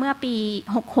นะคะเมื่อปี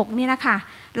66นี่นะคะ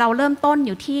เราเริ่มต้นอ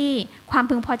ยู่ที่ความ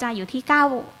พึงพอใจอยู่ที่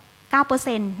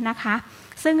9% นะคะ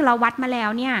ซึ่งเราวัดมาแล้ว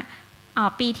เนี่ย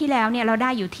ปีที่แล้วเนี่ยเราได้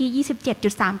อยู่ที่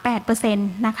 27.38%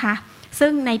 นะคะซึ่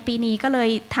งในปีนี้ก็เลย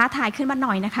ท้าทายขึ้นมาห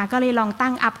น่อยนะคะก็เลยลองตั้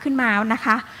งอัพขึ้นมานะค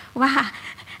ะว่า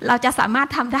เราจะสามารถ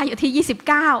ทำได้อยู่ที่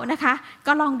29นะคะ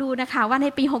ก็ลองดูนะคะว่าใน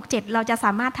ปี67เราจะส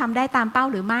ามารถทำได้ตามเป้า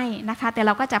หรือไม่นะคะแต่เร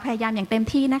าก็จะพยายามอย่างเต็ม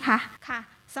ที่นะคะค่ะ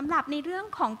สำหรับในเรื่อง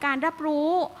ของการรับรู้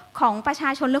ของประชา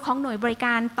ชนหรือของหน่วยบริก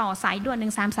ารต่อสายด่วน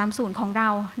1330ของเรา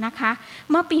นะคะ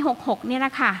เมื่อปี66เนี่ยน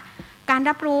ะคะการ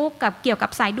รับรู้เกี่ยวกั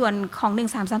บสายด่วนของ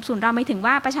1330เราไม่ถึง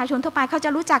ว่าประชาชนทั่วไปเขาจะ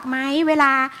รู้จักไหมเวล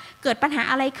าเกิดปัญหา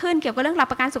อะไรขึ้นเกี่ยวกับเรื่องหลัก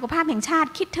ประกันสุขภาพแห่งชาติ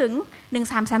คิดถึง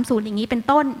1330อย่างนี้เป็น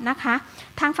ต้นนะคะ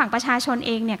ทางฝั่งประชาชนเ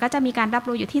องเนี่ยก็จะมีการรับ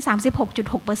รู้อยู่ที่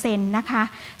 36.6% นะคะ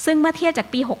ซึ่งเมื่อเทียบจาก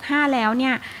ปี65แล้วเนี่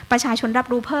ยประชาชนรับ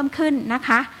รู้เพิ่มขึ้นนะค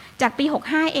ะจากปี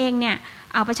65เองเนี่ย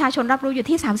ประชาชนรับรู้อยู่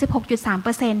ที่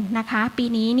 36.3% นะคะปี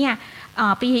นี้เนี่ย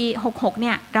ปี66เ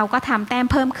นี่ยเราก็ทำแต้ม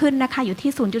เพิ่มขึ้นนะคะอยู่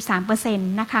ที่ 0.3%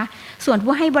 นะคะส่วน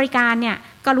ผู้ให้บริการเนี่ย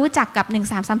ก็รู้จักกับ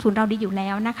1330เราดีอยู่แล้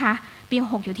วนะคะปี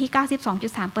66อยู่ที่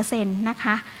 92.3% นะค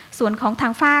ะส่วนของทา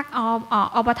งภาค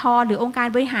อบท.หรือองค์การ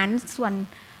บริหารส่วน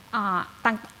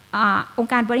อง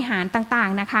ค์การบริหารต่า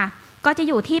งๆนะคะก็จะ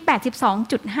อยู่ที่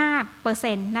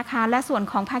 82.5% นะคะและส่วน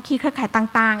ของภาคีเครือข่าย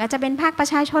ต่างๆอาจจะเป็นภาคประ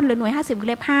ชาชนหรือหน่วย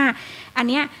 50/5อัน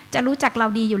นี้จะรู้จักเรา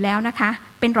ดีอยู่แล้วนะคะ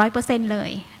เป็น 100% เล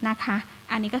ยนะคะ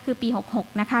อันนี้ก็คือปี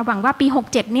66นะคะหวังว่าปี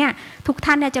67เนี่ยทุก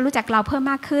ท่านเนี่ยจะรู้จักเราเพิ่ม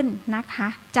มากขึ้นนะคะ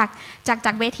จ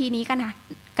ากเวทีนี้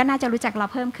ก็น่าจะรู้จักเรา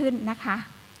เพิ่มขึ้นนะคะ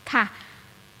ค่ะ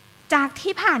จาก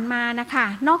ที่ผ่านมานะคะ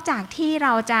นอกจากที่เร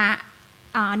าจะ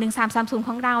1330ข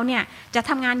องเราเนี่ยจะ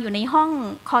ทำงานอยู่ในห้อง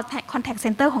Contact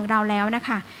Center ของเราแล้วนะค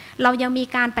ะเรายังมี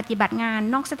การปฏิบัติงาน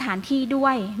นอกสถานที่ด้ว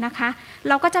ยนะคะ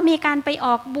เราก็จะมีการไปอ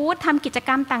อกบูธทำกิจก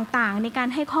รรมต่างๆในการ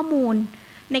ให้ข้อมูล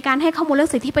เรื่อ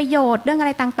งสิทธิประโยชน์เรื่องอะไ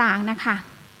รต่างๆนะคะ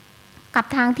กับ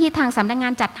ทางสำนักงา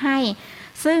นจัดให้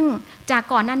ซึ่งจาก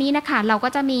ก่อนหน้านี้นะคะเราก็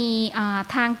จะมี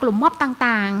ทางกลุ่มม็อบ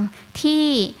ต่างๆที่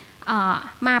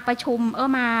มาประชุม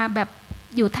มาแบบ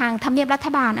อยู่ทางทำเนียบรัฐ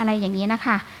บาลอะไรอย่างนี้นะค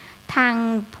ะทาง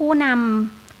ผู้น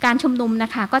ำการชุมนุมน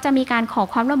ะคะก็จะมีการขอ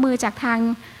ความร่วมมือจากทาง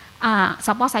ส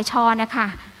ปสช.นะคะ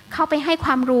เข้าไปให้ค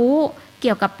วามรู้เ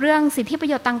กี่ยวกับเรื่องสิทธิประ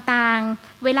โยชน์ต่าง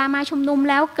ๆเวลามาชุมนุม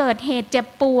แล้วเกิดเหตุเจ็บ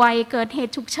ป่วยเกิดเห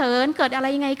ตุฉุกเฉินเกิดอะไร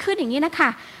ยังไงขึ้นอย่างนี้นะคะ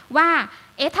ว่า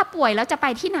ถ้าป่วยแล้วจะไป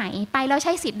ที่ไหนไปแล้วใ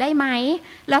ช้สิทธิ์ได้ไหม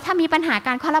แล้วถ้ามีปัญหาก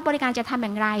ารเข้ารับบริการจะทำอ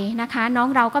ย่างไรนะคะน้อง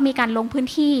เราก็มีการลงพื้น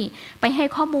ที่ไปให้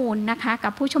ข้อมูลนะคะกั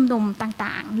บผู้ชุมนุม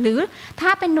ต่างๆหรือถ้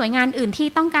าเป็นหน่วยงานอื่นที่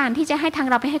ต้องการที่จะให้ทาง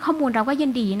เราไปให้ข้อมูลเราก็ยิ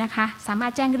นดีนะคะสามาร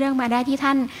ถแจ้งเรื่องมาได้ที่ท่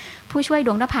านผู้ช่วยด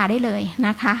วงนภาได้เลยน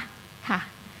ะคะค่ะ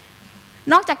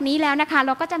นอกจากนี้แล้วนะคะเ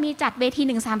ราก็จะมีจัดเวที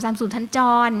1330ทัญจ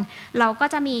รเราก็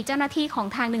จะมีเจ้าหน้าที่ของ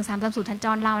ทาง1330ทัญจ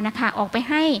รเรานะคะออกไป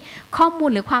ให้ข้อมูล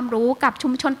หรือความรู้กับชุ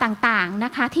มชนต่างๆน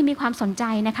ะคะที่มีความสนใจ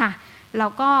นะคะเรา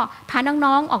ก็พา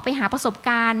น้องๆออกไปหาประสบก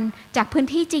ารณ์จากพื้น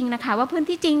ที่จริงนะคะว่าพื้น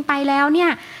ที่จริงไปแล้วเนี่ย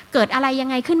เกิดอะไรยัง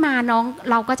ไงขึ้นมาน้อง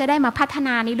เราก็จะได้มาพัฒน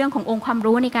าในเรื่องขององค์ความ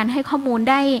รู้ในการให้ข้อมูล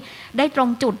ได้ตรง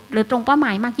จุดหรือตรงเป้าหม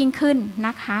ายมากยิ่งขึ้นน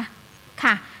ะคะ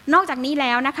ค่ะนอกจากนี้แ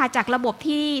ล้วนะคะจากระบบ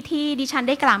ที่ดิฉัน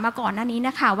ได้กล่าวมาก่อนหน้านี้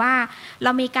นะคะว่าเร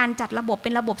ามีการจัดระบบเป็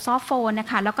นระบบซอฟต์โฟนนะ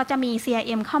คะแล้วก็จะมี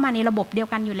CRM เข้ามาในระบบเดียว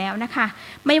กันอยู่แล้วนะคะ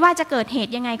ไม่ว่าจะเกิดเห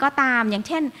ตุยังไงก็ตามอย่างเ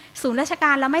ช่นศูนย์ราชก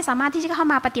ารเราไม่สามารถที่จะเข้า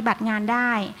มาปฏิบัติงานไ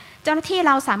ด้เจ้าหน้าที่เ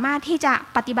ราสามารถที่จะ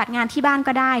ปฏิบัติงานที่บ้าน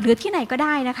ก็ได้หรือที่ไหนก็ไ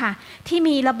ด้นะคะที่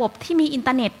มีระบบที่มีอินเท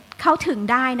อร์เน็ต เข้าถึง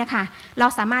ได้นะคะเรา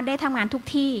สามารถได้ทำงานทุก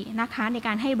ที่นะคะในก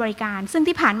ารให้บริการซึ่ง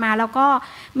ที่ผ่านมาเราก็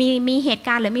มีเหตุก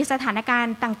ารณ์หรือมีสถานการ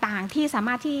ณ์ต่างๆที่สาม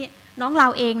ารถที่น้องเรา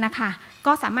เองนะคะ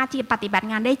ก็สามารถที่จะปฏิบัติ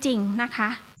งานได้จริงนะคะ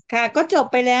ค่ะก็จบ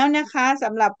ไปแล้วนะคะส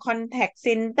ำหรับ Contact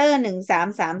Center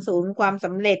 1330ความส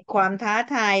ำเร็จความท้า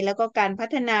ทายแล้วก็การพั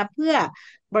ฒนาเพื่อ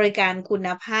บริการคุณ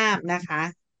ภาพนะคะ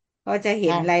ก็จะเห็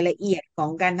นรายละเอียดของ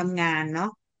การทำงานเนา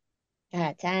ะค่ะ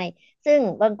ใช่ซึ่ง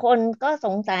บางคนก็ส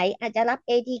งสัยอาจจะรับ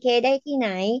ATK ได้ที่ไหน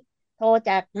โทร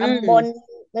จากตำบล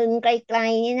หนึ่งไกล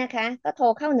ๆนี่นะคะก็โทร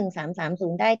เข้า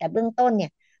1330ได้แต่เบื้องต้นเนี่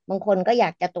ยบางคนก็อยา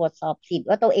กจะตรวจสอบสิทธิ์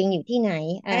ว่าตัวเองอยู่ที่ไหน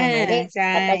หมายเลข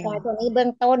บัตรประชาชนนี้เบื้อ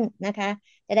งต้นนะคะ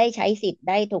จะได้ใช้สิทธิ์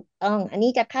ได้ถูกต้องอัน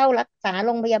นี้จะเข้ารักษาโ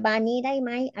รงพยาบาลนี้ได้ไห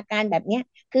มอาการแบบเนี้ย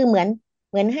คือเหมื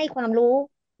อนให้ความรู้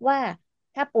ว่า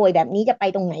ถ้าป่วยแบบนี้จะไป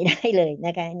ตรงไหนได้เลยน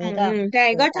ะคะนี่ก็ใช่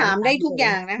ก็ถามได้ทุกอ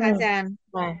ย่างนะคะอาจารย์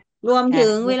รวมถึ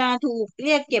งเวลาถูกเ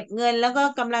รียกเก็บเงินแล้วก็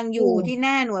กำลังอยู่ที่ห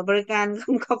น้าหน่วยบริการ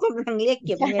เขากำลังเรียกเ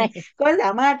ก็บเงินก็ส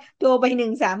ามารถโทรไป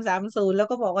1330แล้ว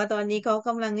ก็บอกว่าตอนนี้เขาก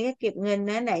ำลังเรียกเก็บเงิน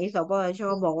นะไหนสปช.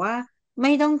บอกว่าไ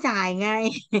ม่ต้องจ่ายไง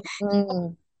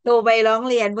โทรไปร้อง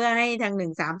เรียนเพื่อให้ทาง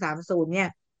1330เนี่ย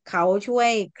เขาช่วย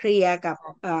เคลียร์กับ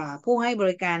ผู้ให้บ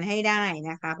ริการให้ได้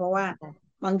นะคะเพราะว่า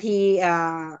บางที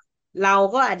เรา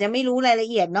ก็อาจจะไม่รู้รายละ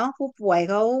เอียดเนาะผู้ป่วย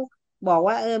เขาบอก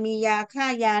ว่ามียาค่า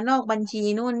ยานอกบัญชี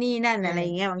นู่นนี่นั่นอะไร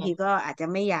เงี้ยบางทีก็อาจจะ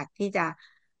ไม่อยากที่จะ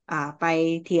ไป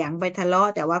เถียงไปทะเลาะ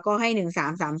แต่ว่าก็ให้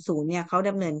1330เนี่ยเขา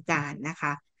ดำเนินการนะค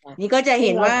ะนี่ก็จะเ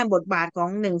ห็นว่าบทบาทของ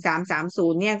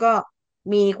1330เนี่ยก็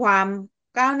มีความ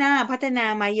ก้าวหน้าพัฒนา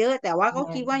มาเยอะแต่ว่าก็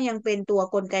คิดว่ายังเป็นตัว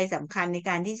กลไกสำคัญใน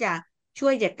การที่จะช่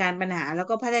วยจัดการปัญหาแล้ว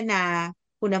ก็พัฒนา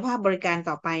คุณภาพบริการ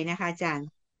ต่อไปนะคะอาจารย์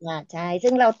ใช่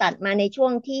ซึ่งเราตัดมาในช่ว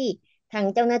งที่ทาง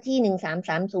เจ้าหน้าที่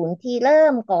1330ที่เริ่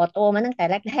มก่อตัวมาตั้งแต่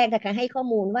แรกๆนะคะให้ข้อ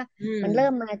มูลว่ามันเริ่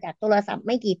มมาจากโทรศัพท์ไ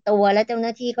ม่กี่ตัวแล้วเจ้าหน้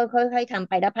าที่ก็ค่อยๆทำ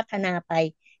ไปแล้วพัฒนาไป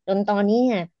จนตอนนี้เ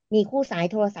นี่ยมีคู่สาย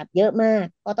โทรศัพท์เยอะมาก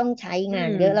ก็ต้องใช้งาน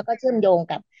เยอะแล้วก็เชื่อมโยง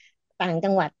กับต่างจั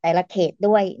งหวัดแต่ละเขต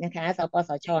ด้วยนะคะสปส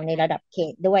ช.ในระดับเข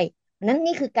ตด้วยนั้น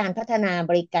นี่คือการพัฒนา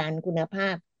บริการคุณภา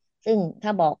พซึ่งถ้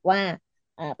าบอกว่า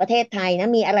ประเทศไทยนะ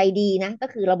มีอะไรดีนะก็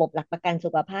คือระบบหลักประกันสุ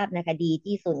ขภาพนะคะดี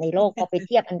ที่สุดในโลกพอไปเ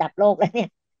ทียบอันดับโลกแล้วเนี่ย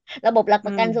ระบบหลักป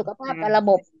ระกันสุขภาพกับระ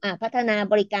บบพัฒนา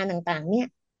บริการต่างๆเนี่ย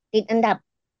ติดอันดับ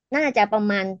น่าจะประ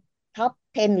มาณท็อป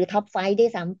 10 หรือท็อป 5ได้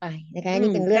ซ้ำไปนะคะ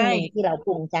นี่เป็นเรื่องหนึ่งที่เรา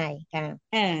ภูมิใจค่ะ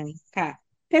ค่ะ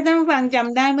ถ้าท่านผู้ฟังจ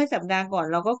ำได้เมื่อสัปดาห์ก่อน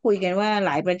เราก็คุยกันว่าห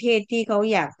ลายประเทศที่เขา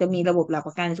อยากจะมีระบบหลักป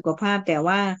ระกันสุขภาพแต่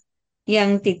ว่ายัง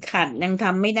ติดขัดยังท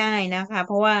ำไม่ได้นะคะเ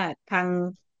พราะว่าทาง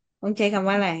ต้องใช้คำ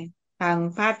ว่าอะไรทาง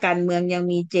ภาคการเมืองยัง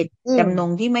มีเจตจำนง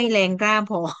ที่ไม่แรงกล้า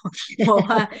พอ เพราะ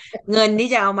ว่าเงินที่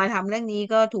จะเอามาทำเรื่องนี้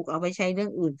ก็ถูกเอาไปใช้เรื่อ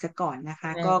งอื่นซะก่อนนะค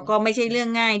ะก็ไม่ใช่เรื่อง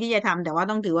ง่ายที่จะทำแต่ว่า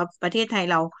ต้องถือว่าประเทศไทย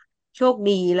เราโชค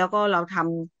ดีแล้วก็เราท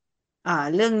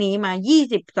ำเรื่องนี้มา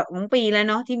22 ปีแล้ว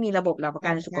เนาะที่มีระบบหลักประ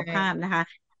กันสุขภาพนะคะ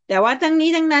แต่ว่าทั้งนี้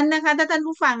ทั้งนั้นนะคะถ้าท่าน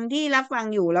ผู้ฟังที่รับฟัง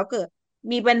อยู่แล้วเกิด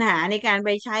มีปัญหาในการไป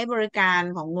ใช้บริการ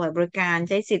ของหน่วยบริการ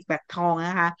ใช้สิทธิ์แบบทอง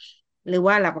นะคะหรือ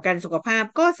ว่าหลักประกันสุขภาพ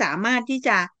ก็สามารถที่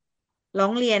จะร้อ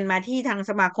งเรียนมาที่ทาง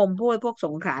สมาคมผู้บริโภคส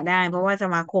งขลาได้เพราะว่าส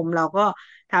มาคมเราก็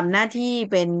ทำหน้าที่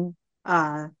เป็น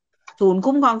ศูนย์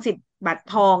คุ้มครองสิทธิ์บัตร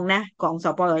ทองนะของส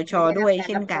ปสช.ด้วยเ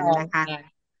ช่นกันนะคะ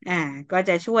ก็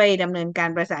จะช่วยดำเนินการ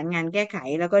ประสานงานแก้ไข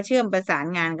แล้วก็เชื่อมประสาน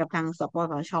งานกับทางสป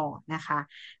สช.นะคะ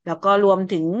แล้วก็รวม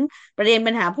ถึงประเด็น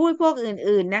ปัญหาผู้บริโภค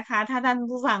อื่นๆนะคะถ้าท่าน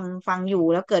ผู้ฟังอยู่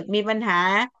แล้วเกิดมีปัญหา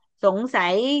สงสั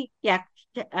ยอยาก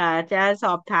จะส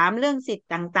อบถามเรื่องสิทธิ์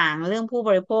ต่างๆเรื่องผู้บ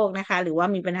ริโภคนะคะหรือว่า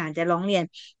มีปัญหาจะร้องเรียน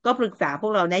ก็ปรึกษาพว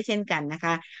กเราได้เช่นกันนะค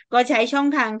ะก็ใช้ช่อง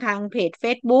ทางเพจ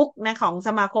Facebook นะของส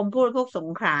มาคมผู้บริโภคสง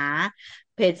ขลา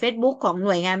เพจ Facebook ของห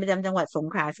น่วยงานประจำจังหวัดสง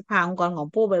ขลาสภาองค์กรของ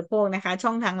ผู้บริโภคนะคะช่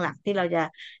องทางหลักที่เราจะ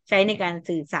ใช้ในการ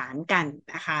สื่อสารกัน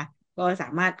นะคะก็สา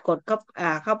มารถกด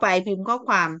เข้าไปพิมพ์ข้อค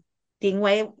วามทิ้งไ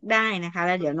ว้ได้นะคะแ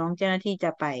ล้วเดี๋ยวน้องเจ้าหน้าที่จ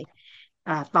ะไป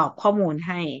ตอบข้อมูลใ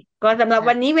ห้ก็สำหรับ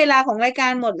วันนี้เวลาของรายกา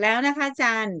รหมดแล้วนะคะอาจ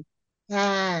ารย์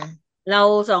เรา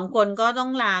สองคนก็ต้อ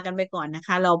งลากันไปก่อนนะค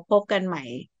ะเราพบกันใหม่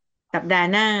สัปดาห์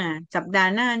ห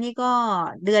น้านี่ก็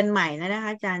เดือนใหม่แล้วนะค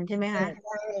ะอาจารย์ใช่ไหมคะใ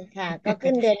ช่ค่ะก็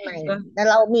ขึ้นเดือนใหม่แต่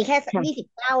เรามีแค่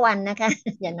29 วันนะคะ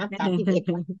อย่านับ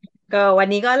31 วันก็วัน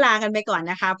นี้ก็ลากันไปก่อน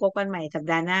นะคะพบกันใหม่สัป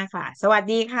ดาห์หน้าค่ะสวัส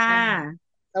ดีค่ะ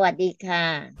สวัสดีค่ะ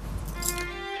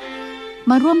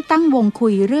มาร่วมตั้งวงคุ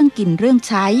ยเรื่องกินเรื่อง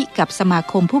ใช้กับสมา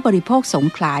คมผู้บริโภคสง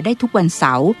ขลาได้ทุกวันเส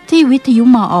าร์ที่วิทยุ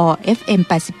มอ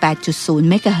FM88.0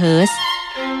 เมกะเฮิรตซ์